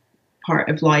important part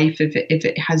of life if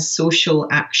it has social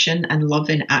action and love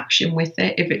in action with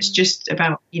it. If it's just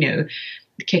about, you know,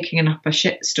 kicking up a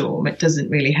shitstorm, it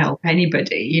doesn't really help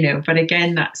anybody, you know. But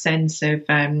again, that sense of,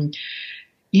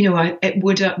 you know, I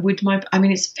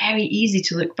mean, it's very easy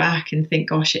to look back and think,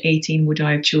 gosh, at 18, would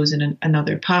I have chosen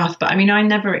another path? But I mean, I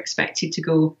never expected to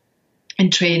go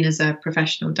and train as a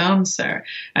professional dancer.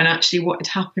 And actually what had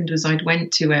happened was I'd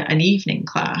went to an evening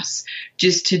class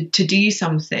just to do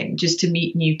something, just to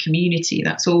meet new community.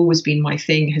 That's always been my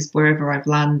thing, has wherever I've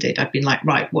landed, I've been like,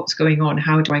 right, what's going on?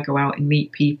 How do I go out and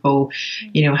meet people?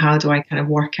 You know, how do I kind of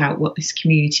work out what this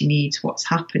community needs, what's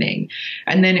happening?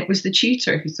 And then it was the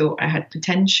tutor who thought I had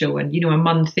potential. And, you know, a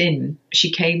month in,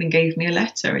 she came and gave me a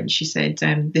letter and she said,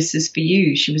 this is for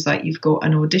you. She was like, you've got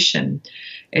an audition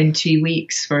in 2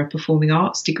 weeks for a performing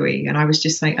arts degree. And I was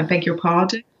just like, I beg your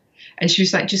pardon? And she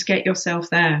was like, just get yourself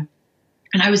there.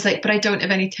 And I was like, but I don't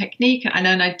have any technique. And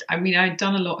then I'd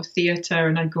done a lot of theatre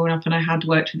and I'd grown up and I had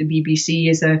worked with the BBC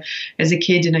as a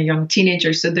kid and a young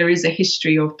teenager. So there is a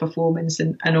history of performance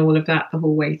and all of that the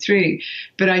whole way through.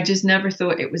 But I just never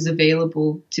thought it was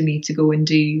available to me to go and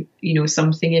do, you know,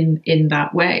 something in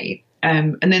that way.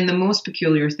 And then the most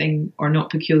peculiar thing, or not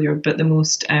peculiar, but the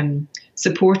most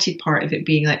supported part of it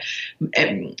being like,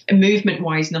 movement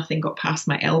wise, nothing got past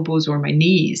my elbows or my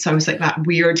knees. So I was like that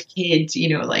weird kid, you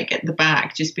know, like at the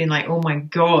back, just being like, oh my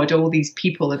God, all these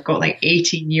people have got like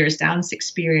 18 years dance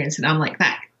experience. And I'm like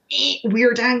that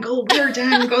weird angle.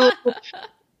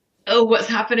 Oh, what's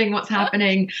happening?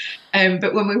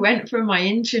 But when we went for my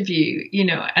interview, you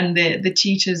know, and the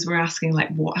teachers were asking, like,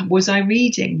 what was I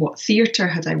reading? What theatre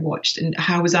had I watched? And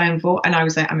how was I involved? And I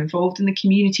was like, I'm involved in the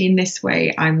community in this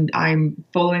way. I'm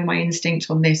following my instinct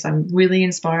on this. I'm really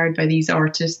inspired by these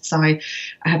artists. I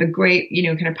have a great, you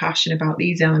know, kind of passion about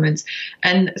these elements.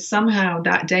 And somehow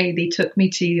that day they took me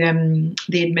to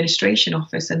the administration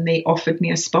office and they offered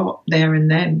me a spot there and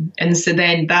then. And so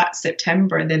then that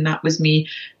September, then that was me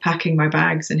packing my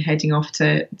bags and heading off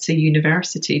to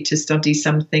university to study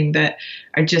something that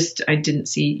I didn't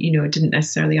see, didn't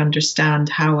necessarily understand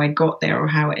how I got there or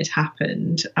how it had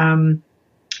happened.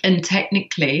 And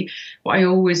technically, what I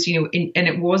always, and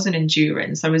it was an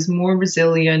endurance. I was more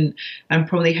resilient and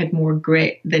probably had more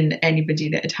grit than anybody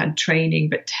that had had training.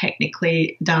 But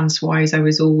technically, dance-wise, I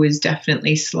was always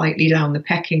definitely slightly down the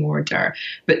pecking order.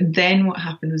 But then what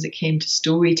happened was it came to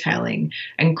storytelling,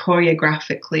 and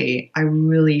choreographically, I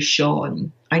really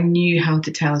shone. I knew how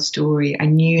to tell a story. I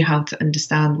knew how to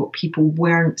understand what people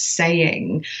weren't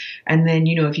saying. And then,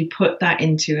 if you put that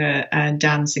into a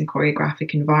dance and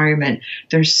choreographic environment,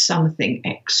 there's something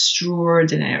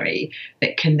extraordinary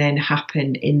that can then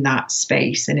happen in that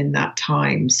space and in that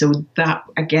time. So that,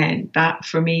 again, that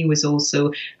for me was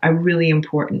also a really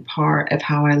important part of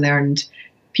how I learned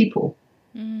people.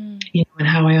 And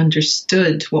how I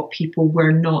understood what people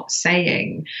were not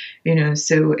saying,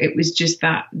 so it was just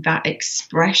that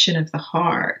expression of the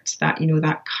heart, that,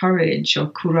 that courage or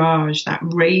courage, that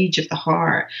rage of the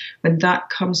heart, when that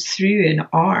comes through in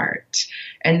art.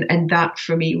 And that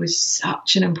for me was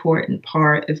such an important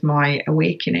part of my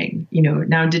awakening.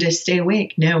 Now, did I stay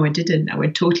awake? No, I didn't. I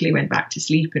totally went back to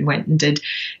sleep and went and did,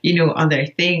 other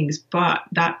things. But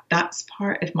that's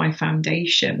part of my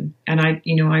foundation. And I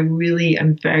really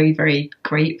am very, very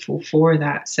grateful for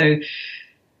that. So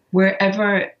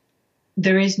wherever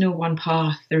there is no one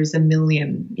path, there is a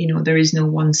million, there is no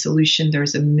one solution,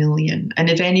 there's a million. And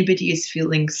if anybody is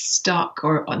feeling stuck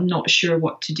or not sure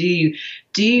what to do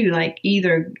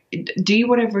either do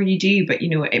whatever you do, but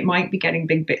it might be getting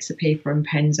big bits of paper and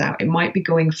pens out. It might be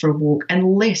going for a walk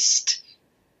and list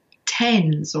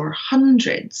tens or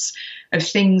hundreds of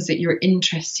things that you're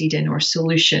interested in or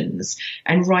solutions,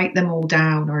 and write them all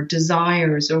down, or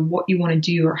desires, or what you want to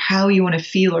do, or how you want to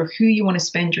feel, or who you want to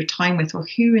spend your time with, or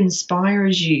who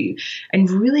inspires you, and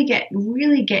really get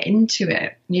into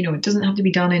it. It doesn't have to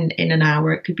be done in an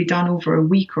hour. It could be done over a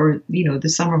week, or the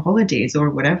summer holidays or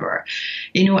whatever,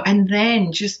 and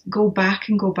then just go back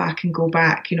and go back and go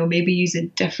back. Maybe use a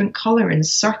different color and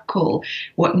circle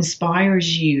what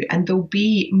inspires you, and there'll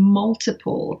be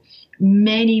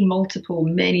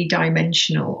many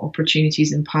dimensional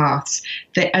opportunities and paths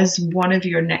that as one of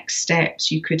your next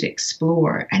steps you could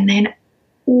explore. And then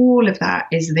all of that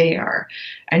is there,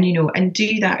 and and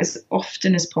do that as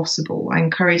often as possible. I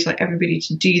encourage everybody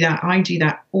to do that. I do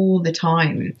that all the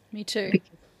time. Me too.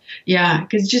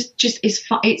 Because just it's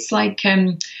fun. It's like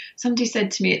somebody said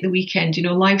to me at the weekend,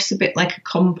 life's a bit like a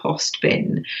compost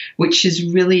bin, which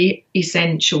is really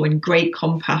essential, and great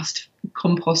compost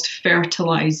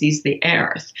fertilizes the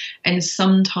earth, and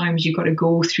sometimes you got to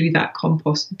go through that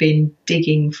compost bin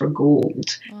digging for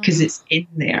gold, because it's in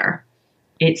there.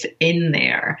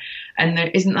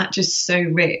 And isn't that just so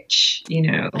rich?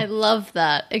 I love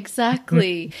that.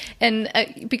 Exactly. And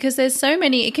because there's so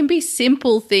many, it can be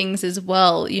simple things as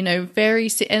well,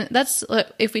 and that's,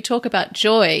 if we talk about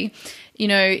joy,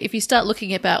 if you start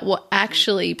looking about what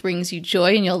actually brings you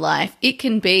joy in your life, it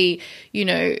can be,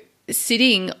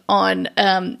 sitting on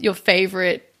your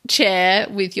favorite chair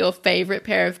with your favorite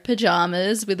pair of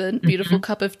pajamas, with a beautiful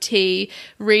cup of tea,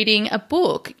 reading a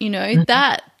book,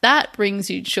 that brings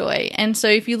you joy. And so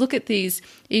if you look at these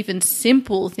even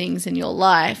simple things in your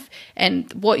life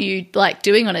and what you like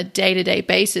doing on a day-to-day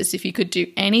basis, if you could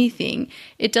do anything,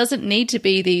 it doesn't need to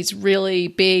be these really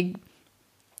big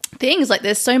things.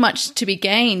 There's so much to be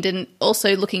gained. And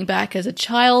also looking back as a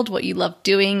child, what you love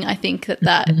doing, I think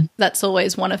that's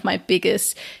always one of my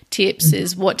biggest tips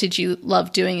is, what did you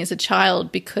love doing as a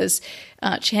child? Because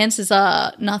chances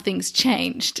are nothing's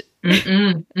changed.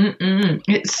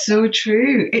 It's so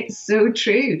true. It's so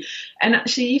true. And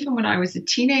actually, even when I was a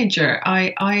teenager,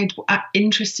 I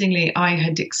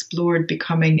had explored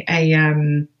becoming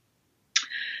a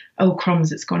oh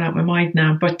crumbs, it's gone out my mind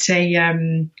now, but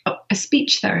a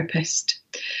speech therapist.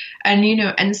 And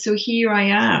and so here I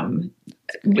am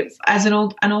as an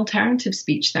alternative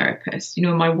speech therapist.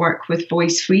 My work with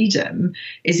voice freedom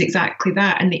is exactly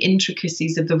that, and the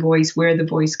intricacies of the voice, where the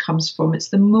voice comes from. It's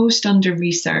the most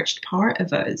under-researched part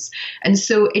of us. And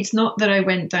so it's not that I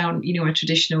went down, a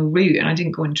traditional route, and I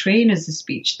didn't go and train as a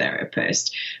speech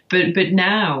therapist. But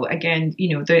now, again,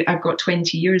 I've got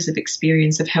 20 years of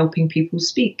experience of helping people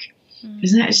speak.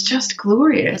 Isn't it? It's just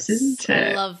glorious, isn't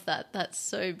it? I love that. That's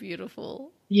so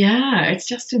beautiful. Yeah, it's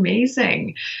just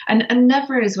amazing. And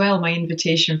never as well, my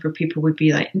invitation for people would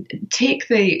be like, take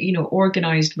the,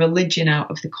 organized religion out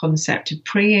of the concept of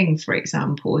praying, for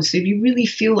example. So if you really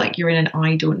feel like you're in an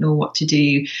I don't know what to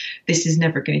do, this is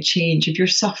never going to change. If you're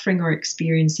suffering or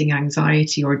experiencing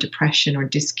anxiety or depression or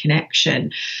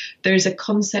disconnection, there's a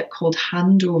concept called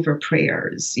handover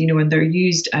prayers, and they're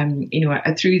used,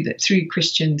 through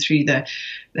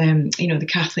the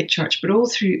Catholic Church, but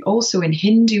also in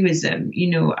Hinduism.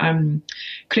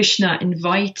 Krishna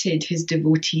invited his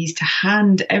devotees to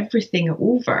hand everything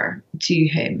over to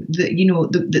him,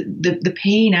 the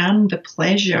pain and the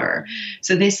pleasure.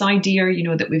 So this idea,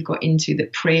 that we've got into,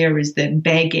 that prayer is the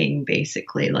begging,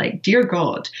 basically, like, dear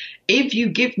God, if you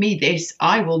give me this,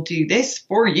 I will do this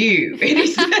for you.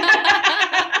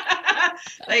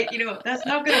 Like, that's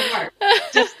not going to work.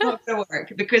 Just not going to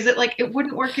work, because it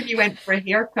wouldn't work if you went for a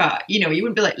haircut. You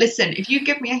wouldn't be like, listen, if you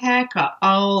give me a haircut,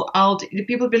 I'll do.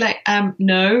 People would be like,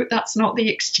 no, that's not the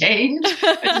exchange.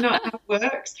 That's not how it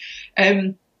works.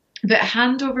 But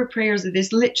handover prayers are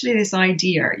literally this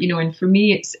idea, and for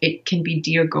me, it can be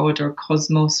dear God or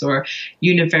cosmos or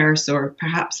universe, or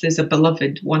perhaps there's a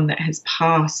beloved one that has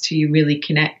passed who you really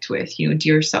connect with,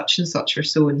 dear such and such or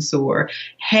so and so, or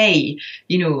hey,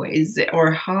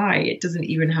 or hi. It doesn't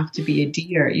even have to be a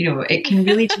dear, it can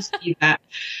really just be that.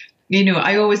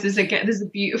 I always, there's a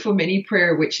beautiful mini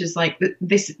prayer, which is like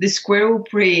the squirrel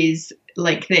prays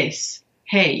like this,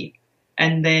 hey.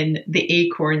 And then the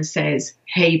acorn says,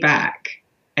 hey back.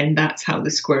 And that's how the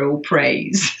squirrel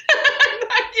prays.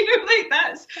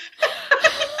 That's,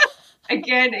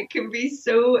 again, it can be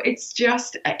so,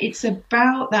 it's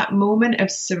about that moment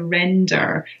of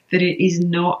surrender, that it is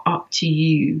not up to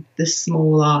you, the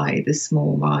small I, the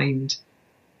small mind.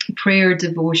 Prayer,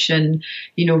 devotion,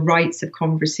 rites of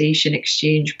conversation,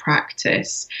 exchange,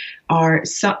 practice are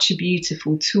such a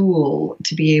beautiful tool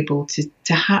to be able to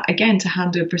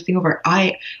hand everything over.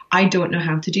 I don't know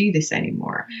how to do this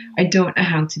anymore. I don't know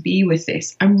how to be with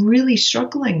this. I'm really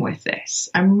struggling with this.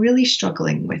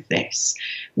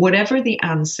 Whatever the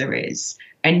answer is,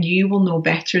 and you will know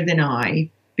better than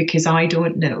I, because I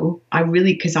don't know. And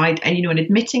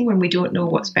admitting when we don't know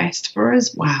what's best for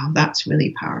us, wow, that's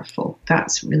really powerful. So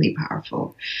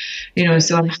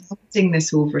I'm handing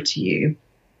this over to you.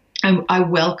 I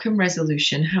welcome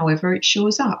resolution, however it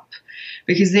shows up.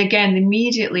 Because again,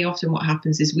 immediately often what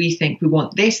happens is we think we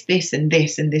want this, this, and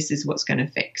this is what's going to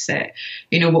fix it.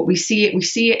 What we see it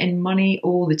in money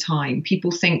all the time. People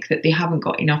think that they haven't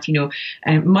got enough,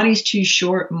 money's too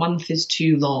short, month is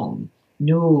too long.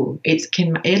 No,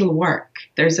 it'll work.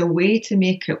 There's a way to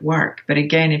make it work. But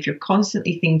again, if you're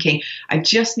constantly thinking, I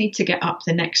just need to get up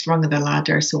the next rung of the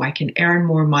ladder so I can earn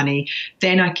more money,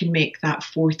 then I can make that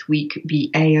fourth week be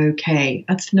A-okay.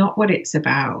 That's not what it's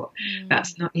about.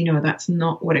 That's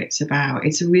not what it's about.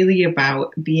 It's really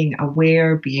about being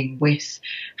aware, being with,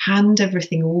 hand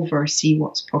everything over, see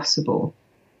what's possible.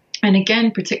 And again,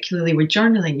 particularly with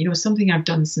journaling, something I've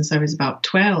done since I was about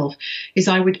 12 is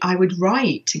I would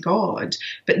write to God,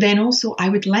 but then also I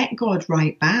would let God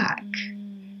write back.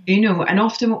 And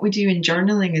often what we do in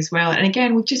journaling as well, and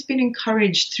again, we've just been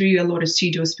encouraged through a lot of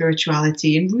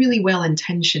pseudo-spirituality and really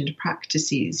well-intentioned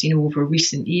practices, over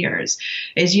recent years,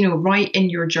 is, write in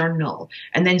your journal.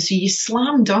 And then so you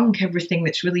slam dunk everything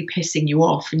that's really pissing you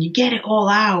off and you get it all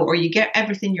out, or you get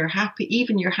everything you're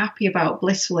happy about,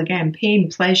 blissful again,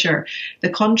 pain, pleasure, the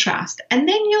contrast. And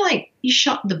then you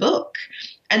shut the book.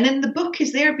 And then the book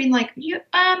is there being like,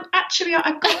 actually,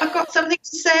 I've got something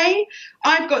to say.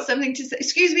 I've got something to say.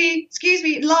 Excuse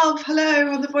me, love,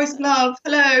 hello, on the voice of love.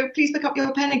 Hello, please pick up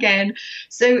your pen again.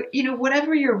 So,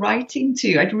 whatever you're writing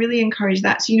to, I'd really encourage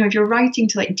that. So, if you're writing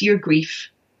to like, dear grief,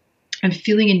 I'm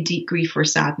feeling in deep grief or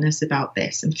sadness about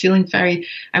this.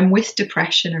 I'm with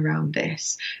depression around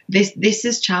this. This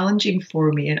is challenging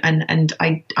for me. And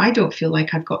I don't feel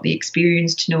like I've got the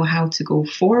experience to know how to go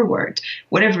forward,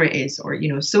 whatever it is. Or,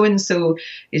 so-and-so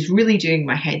is really doing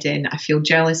my head in. I feel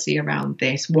jealousy around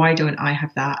this. Why don't I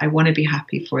have that? I want to be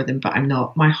happy for them, but I'm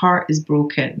not. My heart is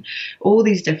broken. All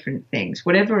these different things,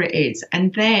 whatever it is.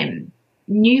 And then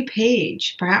new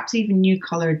page, perhaps even new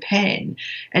coloured pen,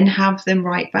 and have them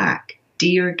write back,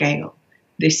 Dear Gail,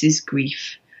 this is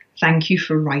grief. Thank you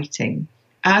for writing.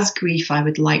 As grief, I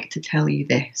would like to tell you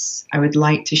this. I would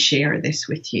like to share this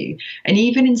with you. And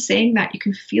even in saying that, you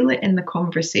can feel it in the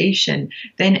conversation.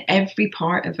 Then every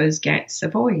part of us gets a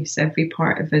voice. Every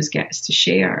part of us gets to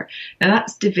share. Now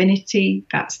that's divinity.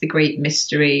 That's the great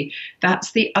mystery.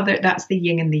 That's the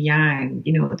yin and the yang.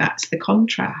 That's the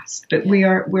contrast. But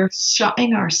we're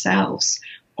shutting ourselves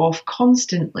off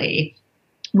constantly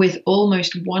with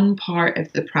almost one part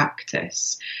of the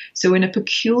practice. So in a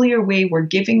peculiar way, we're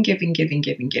giving, giving, giving,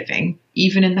 giving, giving,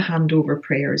 even in the handover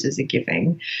prayers as a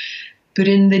giving. But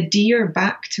in the dear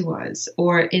back to us,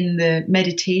 or in the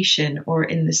meditation, or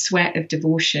in the sweat of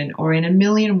devotion, or in a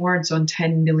million words on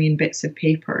 10 million bits of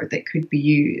paper that could be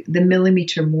you, the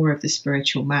millimeter more of the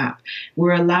spiritual map,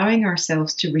 we're allowing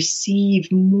ourselves to receive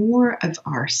more of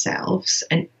ourselves.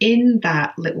 And in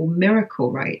that little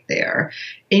miracle right there,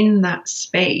 in that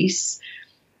space,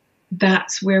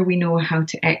 that's where we know how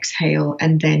to exhale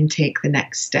and then take the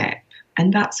next step.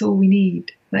 And that's all we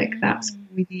need. That's all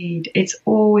we need. It's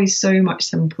always so much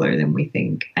simpler than we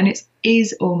think. And it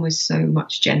is almost so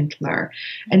much gentler.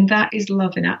 And that is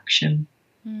love in action.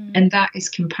 And that is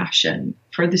compassion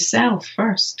for the self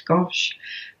first. Gosh,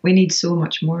 we need so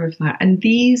much more of that. And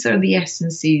these are the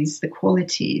essences, the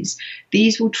qualities.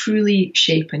 These will truly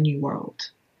shape a new world.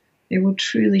 They will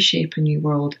truly shape a new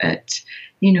world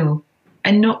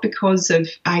and not because of,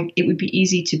 it would be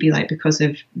easy to be like, because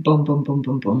of boom, boom, boom,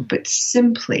 boom, boom, but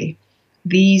simply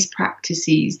these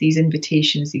practices, these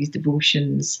invitations, these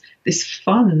devotions, this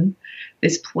fun,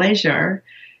 this pleasure,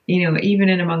 even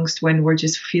in amongst when we're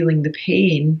just feeling the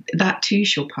pain, that too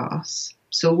shall pass.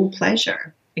 So will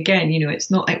pleasure. Again,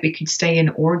 it's not like we could stay in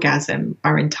orgasm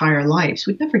our entire lives.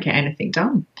 We'd never get anything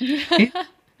done.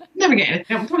 Never get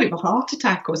anything done. Probably a heart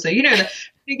attack or so,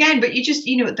 again, but you just,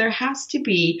 there has to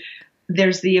be,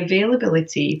 there's the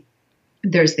availability,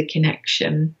 there's the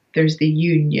connection, there's the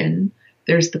union,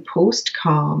 there's the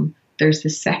post-calm, there's the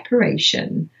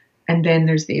separation, and then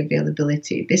there's the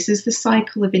availability. This is the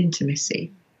cycle of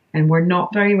intimacy, and we're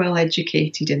not very well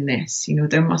educated in this.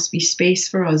 There must be space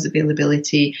for us,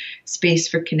 availability, space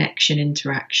for connection,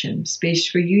 interaction, space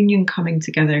for union, coming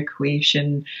together,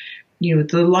 equation,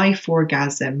 the life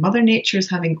orgasm. Mother Nature is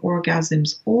having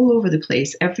orgasms all over the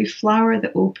place. Every flower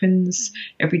that opens,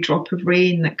 every drop of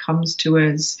rain that comes to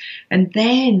us. And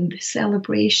then the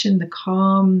celebration, the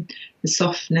calm, the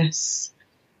softness,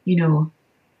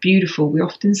 beautiful. We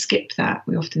often skip that.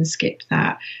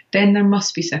 Then there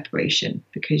must be separation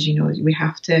because, we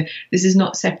have to, this is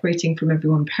not separating from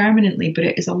everyone permanently, but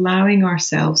it is allowing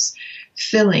ourselves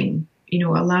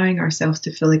allowing ourselves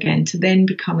to fill again, to then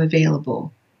become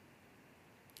available.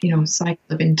 Cycle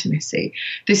of intimacy.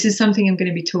 This is something I'm going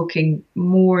to be talking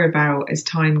more about as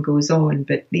time goes on,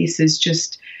 but this is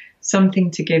just something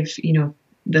to give,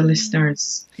 the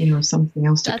listeners, something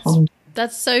else to ponder.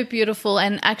 That's so beautiful.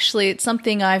 And actually, it's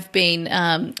something I've been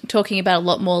talking about a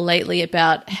lot more lately,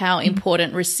 about how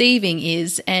important receiving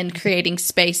is and creating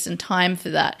space and time for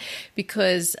that.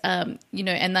 Because, and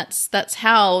that's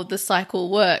how the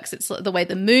cycle works. It's the way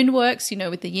the moon works,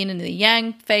 with the yin and the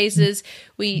yang phases.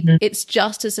 It's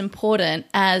just as important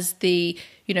as the,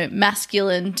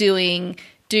 masculine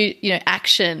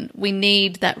action. We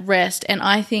need that rest. And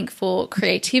I think for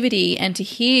creativity and to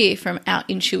hear from our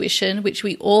intuition, which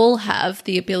we all have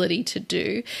the ability to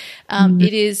do,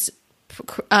 it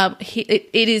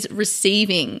is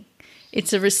receiving.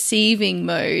 It's a receiving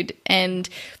mode. And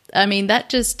I mean,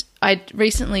 I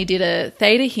recently did a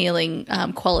theta healing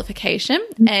qualification,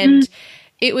 and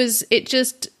it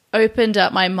just opened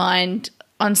up my mind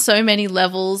on so many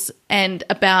levels, and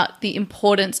about the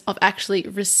importance of actually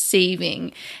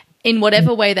receiving in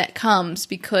whatever way that comes,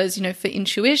 because, for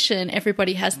intuition,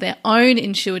 everybody has their own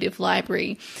intuitive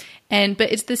library.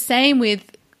 But it's the same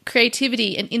with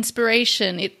creativity and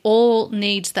inspiration. It all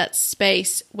needs that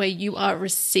space where you are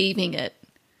receiving it.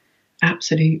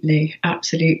 Absolutely.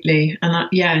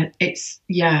 And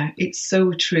it's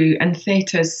so true. And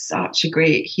theta is such a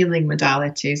great healing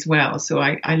modality as well. So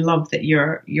I love that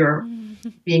you're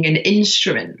being an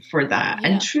instrument for that. Yeah.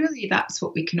 And truly that's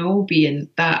what we can all be. And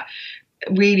that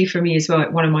really for me as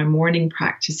well, one of my morning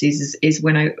practices is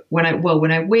when I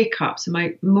wake up. So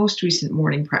my most recent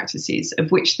morning practices,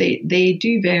 of which they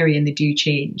do vary and they do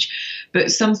change,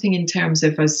 but something in terms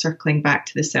of us circling back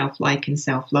to the self-like and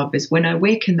self-love is when I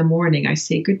wake in the morning, I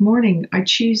say, good morning. I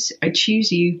choose you, I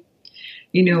choose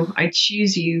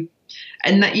you,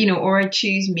 and that, or I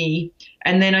choose me.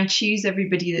 And then I choose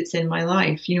everybody that's in my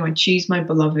life. I choose my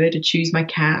beloved, I choose my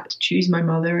cat, I choose my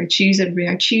mother, I choose everybody.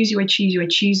 I choose you,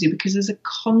 because there's a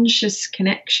conscious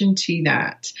connection to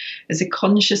that. There's a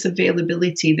conscious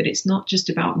availability that it's not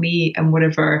just about me and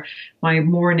whatever my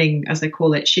morning, as I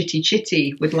call it, shitty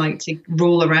chitty would like to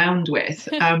roll around with.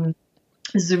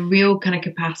 There's a real kind of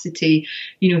capacity,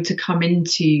 you know, to come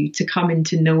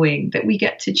into knowing that we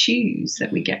get to choose,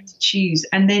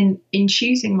 And then in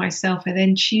choosing myself, I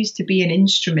then choose to be an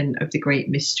instrument of the great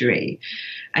mystery.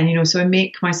 And, you know, so I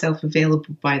make myself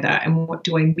available by that. And what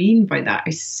do I mean by that?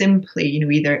 I simply, you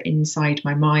know, either inside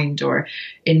my mind or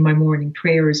in my morning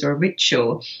prayers or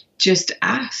ritual, just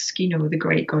ask, you know, the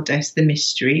great goddess, the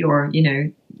mystery, or, you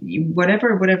know,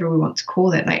 whatever we want to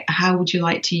call it, like, how would you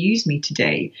like to use me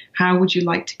today? How would you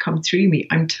like to come through me?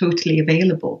 I'm totally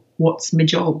available. What's my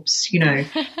jobs? You know,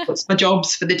 what's my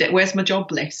jobs for the day? Where's my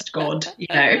job list, God? You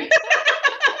know,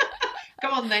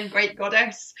 come on then, great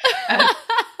goddess.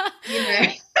 You know,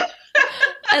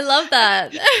 I love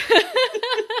that.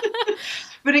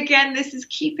 But again, this is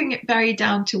keeping it very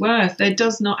down to earth. There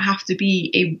does not have to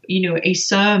be a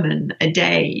sermon a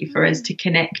day for us to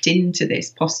connect into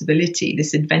this possibility,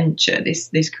 this adventure,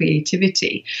 this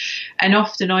creativity. And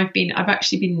often I've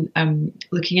actually been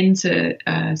looking into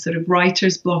sort of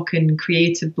writer's block and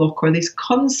creative block, or this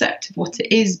concept of what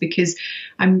it is, because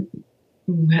and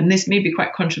this may be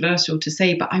quite controversial to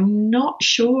say, but I'm not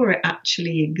sure it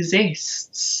actually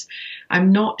exists.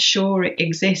 I'm not sure it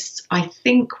exists. I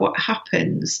think what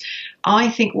happens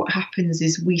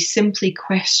is we simply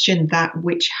question that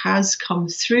which has come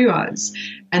through us.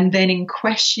 And then in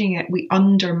questioning it, we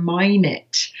undermine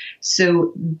it.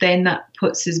 So then that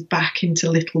puts us back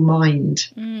into little mind.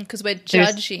 Because we're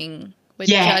judging.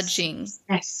 Judging.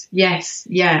 Yes.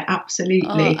 Yeah, absolutely.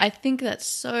 Oh, I think that's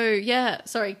so, yeah.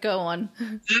 Sorry, go on.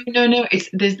 No.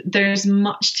 There's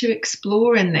much to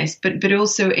explore in this, but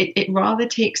also it rather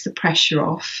takes the pressure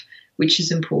off, which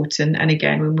is important. And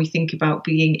again, when we think about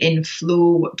being in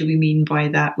flow, what do we mean by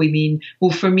that? We mean, well,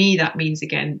 for me, that means,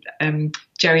 again,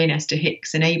 Jerry and Esther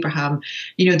Hicks and Abraham,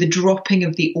 you know, the dropping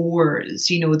of the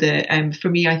oars, you know, for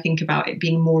me, I think about it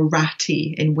being more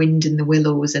Ratty in Wind in the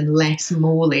Willows and less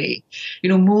Morley. You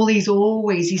know, Morley's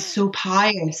he's so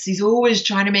pious. He's always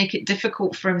trying to make it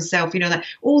difficult for himself. You know, that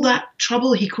all that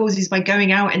trouble he causes by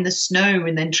going out in the snow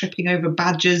and then tripping over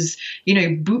Badger's, you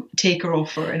know, boot taker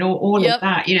offer and all of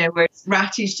that, you know, whereas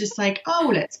Ratty's just like,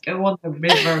 oh, let's go on the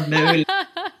river, Moley.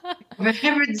 For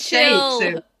heaven's sake.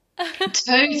 So,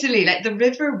 totally, like the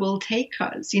river will take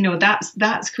us, you know,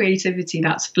 that's creativity,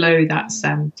 that's flow, that's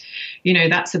you know,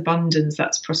 that's abundance,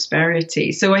 that's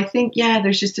prosperity. So I think, yeah,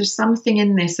 there's something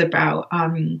in this about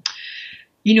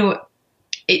you know,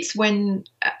 it's when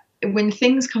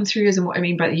things come through us, and what I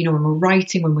mean by, you know, when we're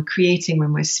writing, when we're creating,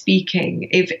 when we're speaking,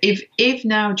 if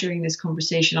now during this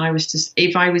conversation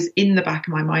if I was in the back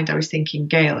of my mind, I was thinking,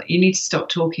 Gail, you need to stop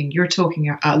talking. You're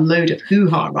talking a load of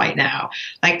hoo-ha right now.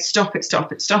 Like, stop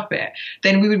it.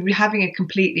 Then we would be having a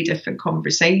completely different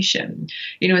conversation.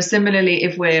 You know, similarly,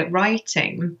 if we're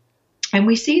writing, and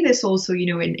we see this also, you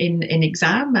know, in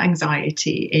exam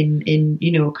anxiety, in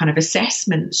you know, kind of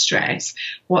assessment stress.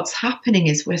 What's happening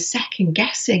is we're second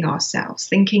guessing ourselves,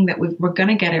 thinking that we're going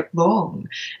to get it wrong,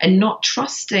 and not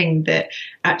trusting that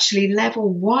actually level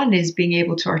one is being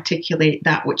able to articulate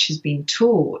that which has been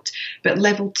taught. But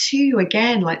level two,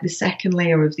 again, like the second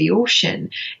layer of the ocean,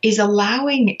 is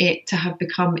allowing it to have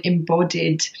become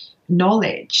embodied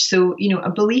knowledge. So, you know,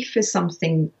 a belief is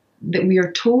something that we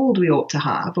are told we ought to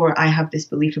have, or I have this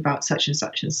belief about such and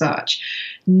such and such.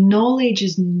 Knowledge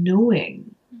is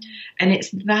knowing. And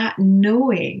it's that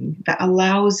knowing that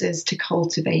allows us to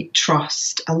cultivate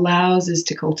trust, allows us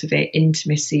to cultivate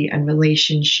intimacy and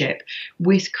relationship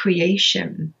with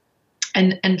creation.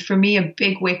 And for me, a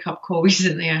big wake up call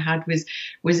recently I had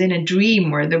was in a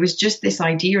dream where there was just this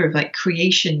idea of like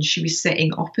creation. She was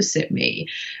sitting opposite me,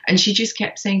 and she just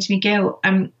kept saying to me, Gail,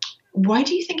 why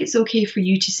do you think it's okay for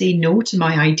you to say no to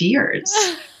my ideas?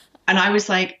 And I was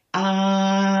like,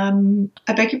 I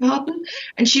beg your pardon?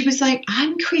 And she was like,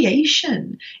 I'm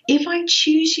creation. If I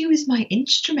choose you as my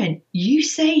instrument, you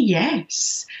say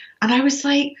yes. And I was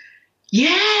like,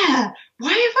 yeah,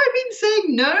 why have I been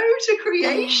saying no to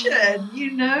creation?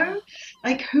 You know,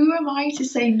 like, who am I to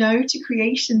say no to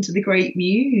creation, to the great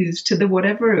muse, to the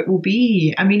whatever it will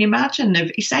be? I mean, imagine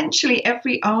if essentially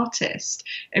every artist,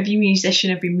 every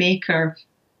musician, every maker,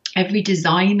 every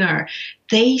designer,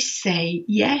 they say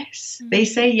yes. Mm-hmm. They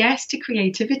say yes to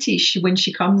creativity when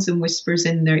she comes and whispers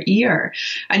in their ear.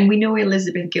 And we know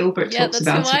Elizabeth Gilbert talks about it.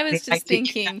 Yeah, that's what I was just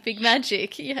thinking. Big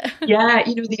magic, yeah. Yeah,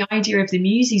 you know, the idea of the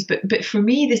muses. But for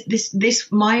me,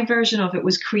 this my version of it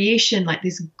was creation, like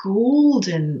this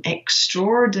golden,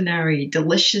 extraordinary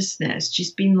deliciousness,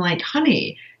 just being like,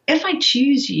 honey, if I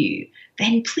choose you,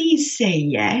 then please say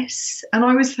yes. And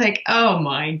I was like, oh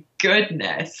my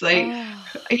goodness. Like,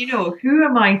 who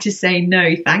am I to say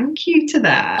no thank you to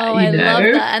that? Oh, I love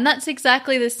that. And that's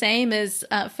exactly the same as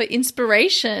for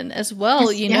inspiration as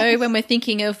well. Yes. When we're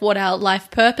thinking of what our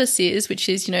life purpose is, which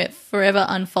is, forever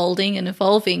unfolding and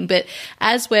evolving. But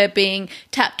as we're being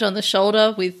tapped on the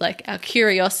shoulder with like our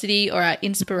curiosity or our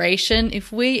inspiration,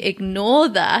 if we ignore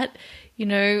that,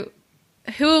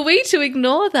 who are we to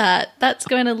ignore that? That's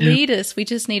going to lead us. We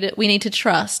just need it. We need to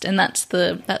trust. And that's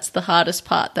the hardest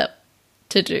part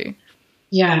to do.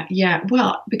 Yeah.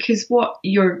 Well, because what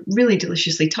you're really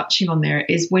deliciously touching on there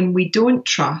is when we don't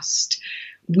trust,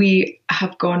 we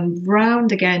have gone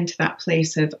round again to that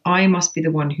place of I must be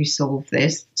the one who solves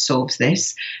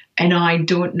this, and I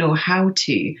don't know how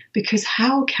to, because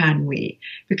how can we?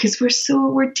 Because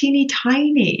we're teeny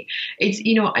tiny. It's,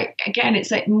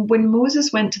 it's like when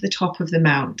Moses went to the top of the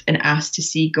mount and asked to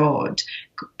see God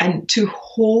and to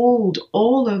hold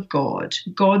all of God,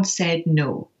 God said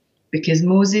no, because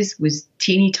Moses was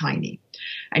teeny tiny.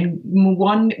 And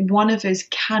one of us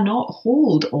cannot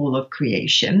hold all of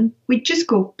creation. We just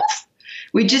go poof.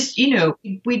 We just,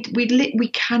 we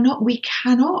cannot.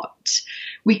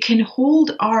 We can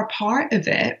hold our part of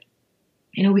it.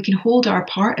 We can hold our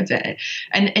part of it.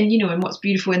 And what's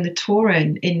beautiful in the Torah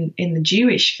and in the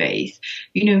Jewish faith,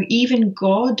 even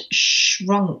God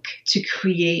shrunk to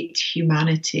create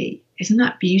humanity. Isn't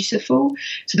that beautiful?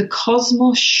 So the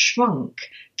cosmos shrunk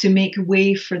to make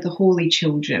way for the holy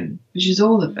children, which is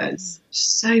all of us.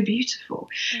 So beautiful.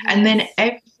 Yes. And then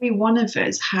every one of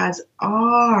us has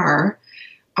our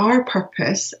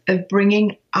purpose of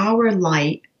bringing our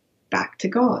light back to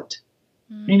God.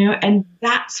 And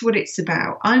that's what it's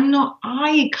about.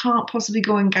 I can't possibly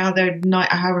go and gather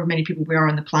however many people we are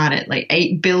on the planet, like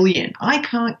 8 billion. I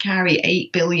can't carry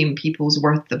 8 billion people's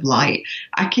worth of light.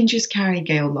 I can just carry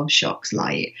Gail Loveshock's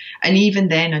light. And even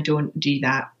then, I don't do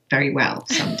that very well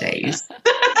some days.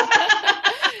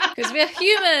 Because we're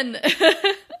human.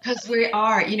 Because we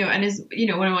are, and as,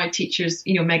 one of my teachers,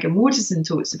 Megan Waterson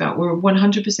talks about, we're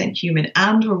 100% human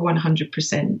and we're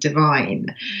 100% divine.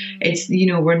 It's,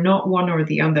 we're not one or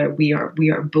the other. We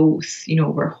are both,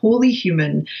 we're wholly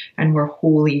human and we're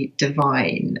wholly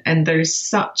divine. And there's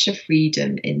such a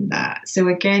freedom in that. So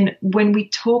again, when we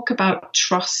talk about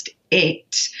trust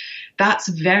that's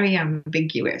very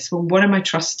ambiguous. Well, what am I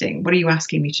trusting? What are you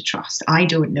asking me to trust? I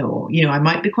don't know. I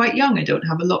might be quite young. I don't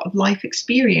have a lot of life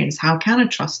experience. How can I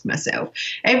trust myself?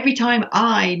 Every time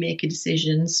I make a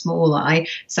decision,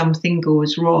 something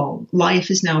goes wrong.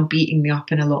 Life is now beating me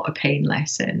up in a lot of pain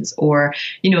lessons, or,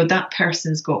 that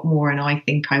person's got more and I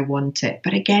think I want it.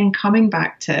 But again, coming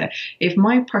back to, if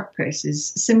my purpose is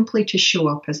simply to show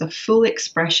up as a full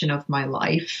expression of my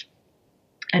life,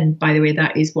 and by the way,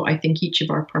 that is what I think each of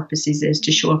our purposes is,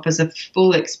 to show up as a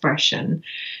full expression,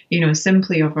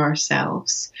 simply of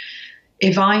ourselves.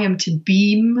 If I am to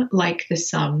beam like the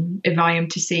sun, if I am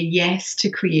to say yes to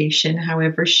creation,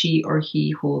 however she or he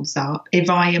holds up, if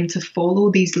I am to follow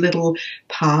these little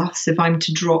paths, if I'm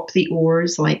to drop the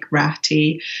oars like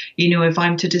Ratty, if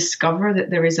I'm to discover that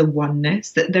there is a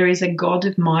oneness, that there is a God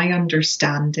of my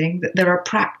understanding, that there are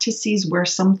practices where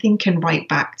something can write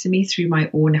back to me through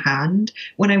my own hand.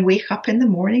 When I wake up in the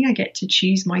morning, I get to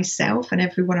choose myself and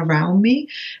everyone around me.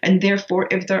 And therefore,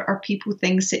 if there are people,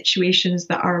 things, situations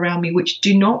that are around me which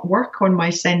do not work on my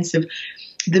sense of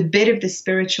the bit of the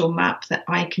spiritual map that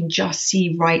I can just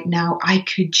see right now, I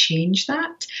could change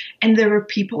that. And there are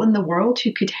people in the world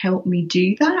who could help me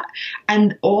do that.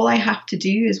 And all I have to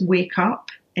do is wake up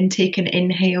and take an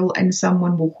inhale and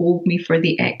someone will hold me for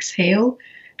the exhale,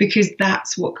 because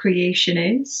that's what creation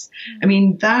is. I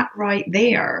mean, that right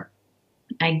there,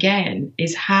 again,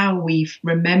 is how we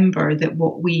remember that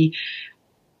what we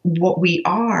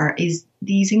are is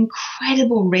these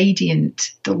incredible, radiant,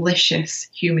 delicious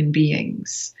human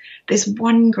beings. This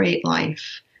one great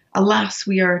life. Alas,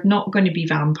 we are not going to be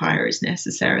vampires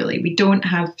necessarily. We don't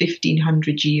have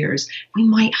 1,500 years. We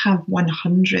might have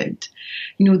 100.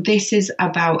 This is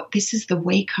the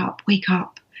wake up, wake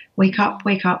up, wake up,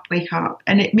 wake up, wake up.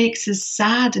 And it makes us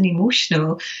sad and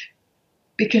emotional,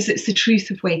 because it's the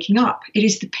truth of waking up. It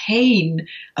is the pain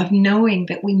of knowing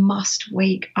that we must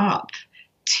wake up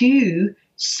to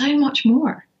so much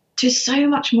more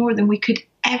than we could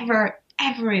ever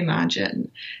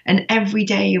imagine. And every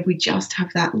day, if we just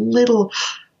have that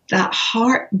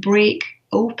heartbreak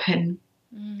open,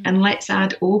 and let's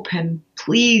add open,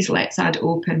 please, let's add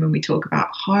open when we talk about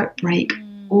heartbreak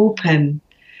open.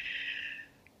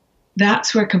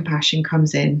 That's where compassion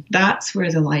comes in. That's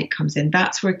where the light comes in.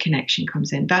 That's where connection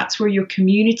comes in. That's where your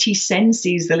community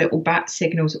senses the little bat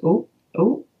signals. Oh,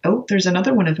 oh, there's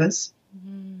another one of us.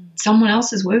 Someone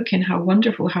else is woken. How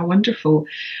wonderful, how wonderful.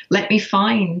 Let me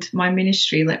find my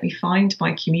ministry. Let me find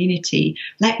my community.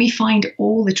 Let me find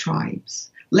all the tribes.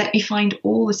 Let me find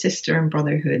all the sister and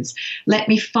brotherhoods. Let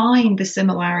me find the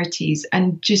similarities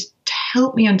and just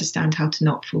help me understand how to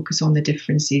not focus on the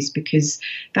differences, because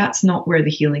that's not where the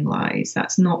healing lies.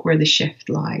 That's not where the shift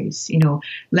lies.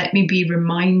 Let me be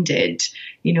reminded,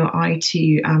 I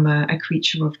too am a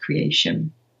creature of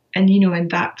creation.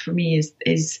 And that for me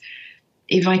is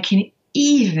if I can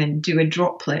even do a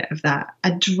droplet of that,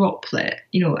 a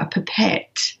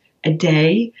pipette a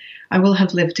day, I will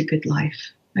have lived a good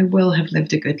life. I will have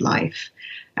lived a good life.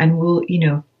 And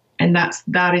and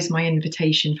that is my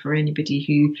invitation for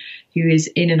anybody who is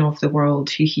in and of the world,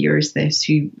 who hears this,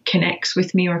 who connects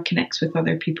with me or connects with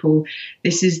other people.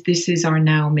 This is our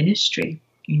now ministry.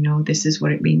 This is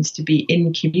what it means to be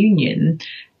in communion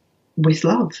with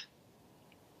love.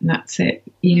 And that's it,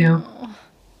 Oh,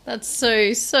 that's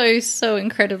so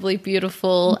incredibly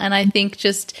beautiful. And I think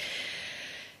just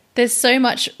there's so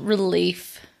much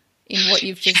relief in what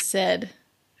you've just said.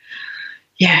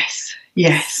 Yes.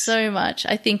 So much.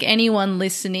 I think anyone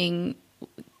listening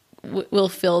will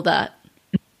feel that.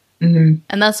 Mm-hmm.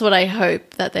 And that's what I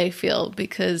hope that they feel,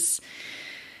 because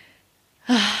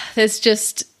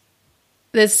there's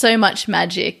so much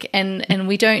magic, and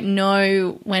we don't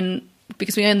know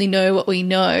because we only know what we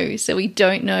know. So we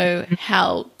don't know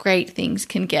how great things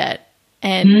can get,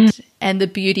 and the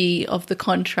beauty of the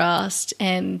contrast.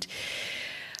 And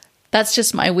that's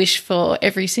just my wish for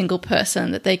every single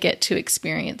person, that they get to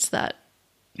experience that.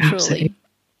 Absolutely. Truly.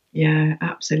 Yeah,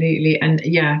 absolutely. And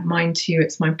mine too.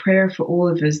 It's my prayer for all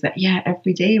of us that,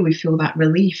 every day we feel that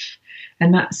relief.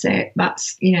 And that's it.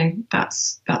 That's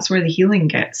where the healing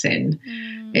gets in.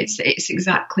 It's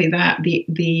exactly that.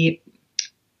 The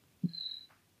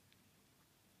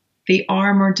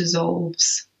armor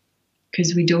dissolves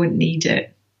because we don't need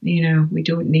it. We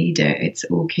don't need it. It's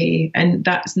okay. And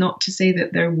that's not to say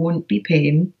that there won't be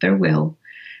pain. There will,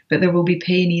 but there will be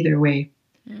pain either way.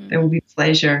 There will be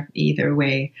pleasure either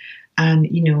way. And,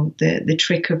 the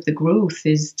trick of the growth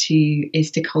is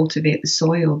to cultivate the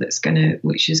soil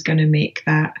which is going to make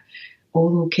that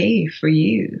all okay for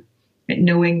you,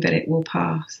 knowing that it will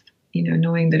pass,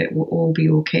 knowing that it will all be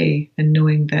okay, and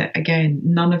knowing that, again,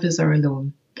 none of us are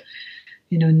alone.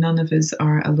 None of us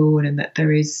are alone, and that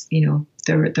there is,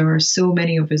 there are so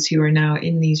many of us who are now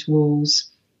in these roles,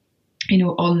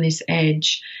 on this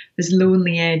edge, this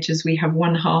lonely edge, as we have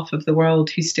one half of the world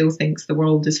who still thinks the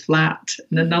world is flat,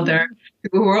 and another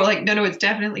who are like, no, it's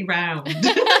definitely round.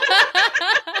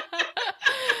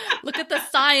 Look at the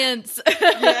science.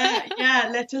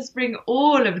 Let us bring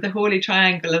all of the holy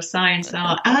triangle of science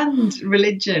and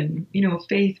religion,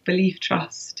 faith, belief,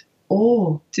 trust.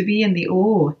 To be in the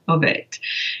awe of it.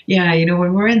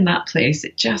 When we're in that place,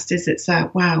 it just is, it's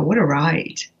that, wow, what a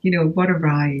ride, what a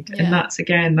ride. Yeah. And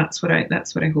that's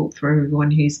what I hope for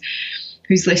everyone who's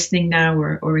listening now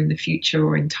or in the future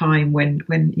or in time when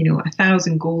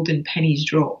 1,000 golden pennies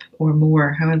drop or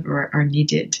more, however are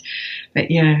needed. But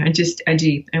I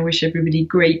wish everybody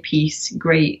great peace,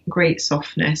 great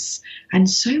softness, and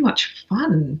so much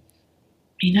fun.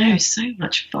 So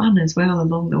much fun as well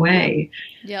along the way.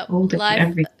 Yep.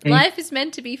 Life is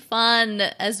meant to be fun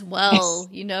as well.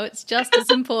 Yes. It's just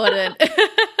as important.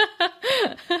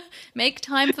 Make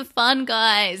time for fun,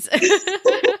 guys.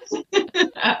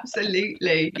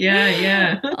 Absolutely.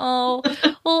 Yeah. Oh,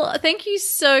 well, thank you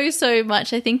so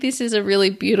much. I think this is a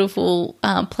really beautiful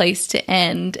place to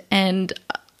end. And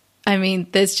I mean,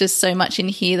 there's just so much in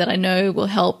here that I know will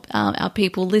help our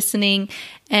people listening.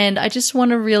 And I just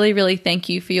want to really, really thank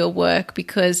you for your work,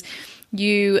 because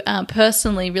you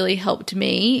personally really helped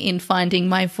me in finding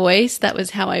my voice. That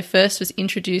was how I first was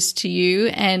introduced to you.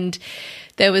 And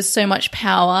there was so much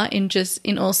power in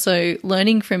also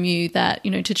learning from you that,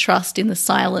 to trust in the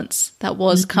silence that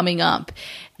was coming up.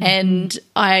 And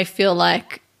I feel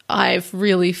like I've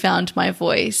really found my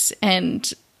voice,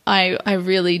 and I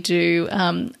really do.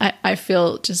 I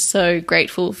feel just so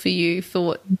grateful for you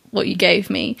for what you gave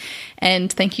me,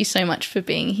 and thank you so much for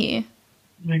being here.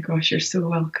 Oh my gosh, you're so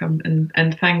welcome,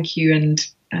 and thank you,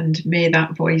 and may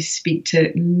that voice speak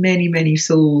to many, many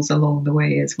souls along the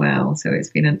way as well. So it's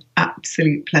been an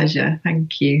absolute pleasure.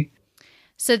 Thank you.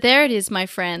 So there it is, my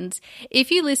friends.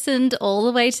 If you listened all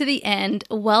the way to the end,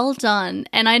 well done.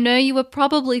 And I know you were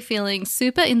probably feeling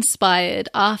super inspired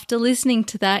after listening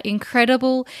to that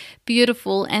incredible,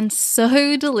 beautiful, and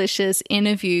so delicious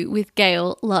interview with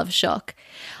Gail Loveshock.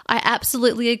 I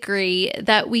absolutely agree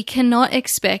that we cannot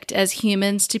expect as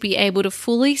humans to be able to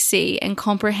fully see and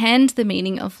comprehend the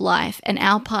meaning of life and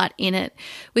our part in it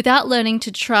without learning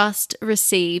to trust,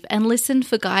 receive, and listen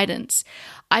for guidance.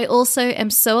 I also am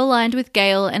so aligned with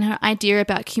Gail and her idea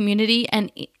about community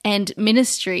and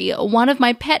ministry. One of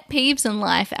my pet peeves in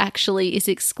life actually is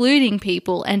excluding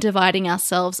people and dividing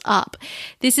ourselves up.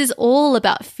 This is all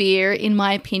about fear, in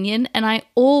my opinion, and I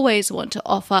always want to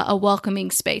offer a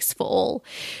welcoming space for all.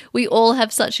 We all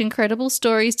have such incredible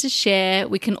stories to share.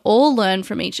 We can all learn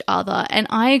from each other, and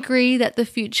I agree that the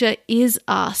future is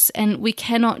us, and we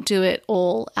cannot do it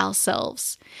all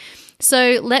ourselves.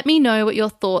 So let me know what your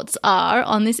thoughts are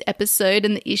on this episode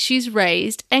and the issues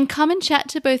raised, and come and chat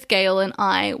to both Gail and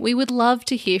I. We would love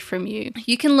to hear from you.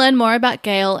 You can learn more about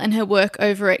Gail and her work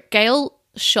over at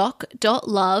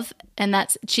gailschock.love, and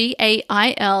that's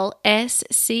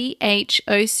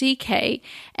GAILSCHOCK,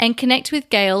 and connect with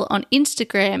Gail on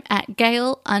Instagram at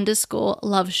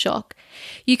Gail_Loveshock.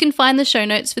 You can find the show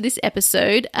notes for this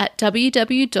episode at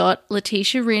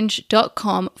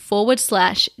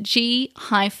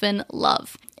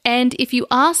www.letitiaringe.com/G-love. And if you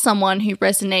are someone who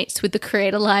resonates with the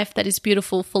Create a Life That Is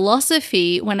Beautiful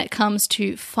philosophy when it comes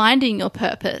to finding your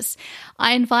purpose,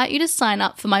 I invite you to sign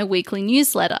up for my weekly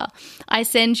newsletter. I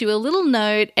send you a little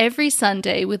note every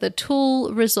Sunday with a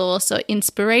tool, resource, or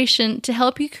inspiration to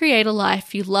help you create a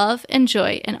life you love,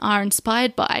 enjoy, and are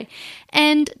inspired by,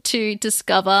 and to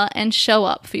discover and show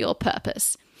up for your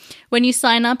purpose. When you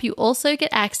sign up, you also get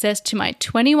access to my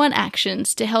 21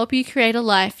 actions to help you create a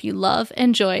life you love,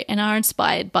 enjoy, and are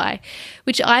inspired by,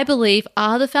 which I believe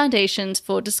are the foundations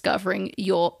for discovering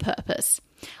your purpose.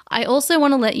 I also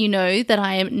want to let you know that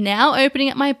I am now opening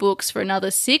up my books for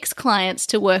another 6 clients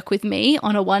to work with me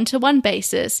on a one-to-one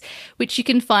basis, which you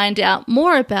can find out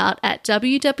more about at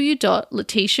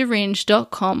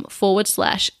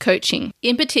www.letitiaringe.com/coaching.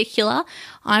 In particular,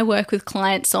 I work with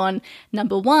clients on,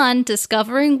 number 1,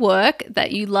 discovering work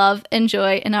that you love,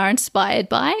 enjoy, and are inspired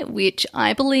by, which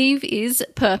I believe is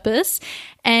purpose.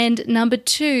 And number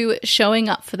 2, showing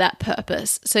up for that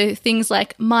purpose. So things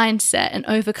like mindset and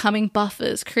overcoming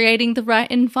buffers, creating the right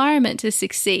environment to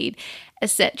succeed,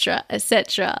 etc.,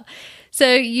 etc.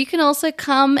 So you can also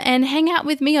come and hang out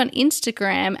with me on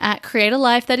Instagram at Create a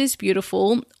Life That Is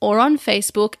Beautiful, or on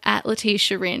Facebook at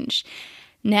Letitia Ringe.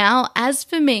 Now, as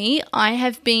for me, I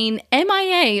have been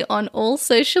MIA on all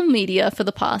social media for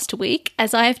the past week,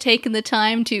 as I have taken the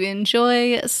time to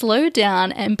enjoy, slow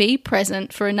down, and be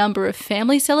present for a number of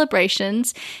family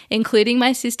celebrations, including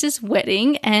my sister's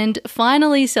wedding, and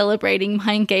finally celebrating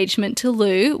my engagement to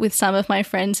Lou with some of my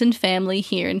friends and family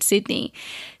here in Sydney.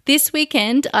 This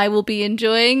weekend, I will be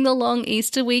enjoying the long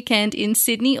Easter weekend in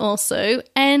Sydney also,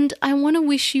 and I want to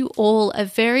wish you all a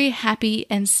very happy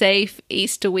and safe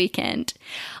Easter weekend.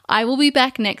 I will be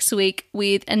back next week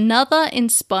with another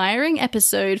inspiring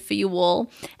episode for you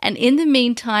all, and in the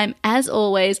meantime, as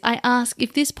always, I ask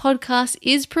if this podcast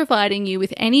is providing you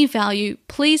with any value,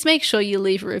 please make sure you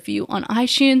leave a review on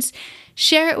iTunes,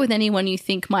 share it with anyone you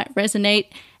think might resonate,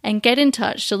 and get in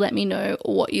touch to let me know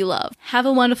what you love. Have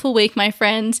a wonderful week, my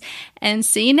friends, and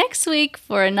see you next week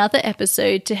for another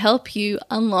episode to help you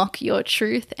unlock your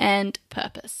truth and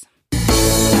purpose.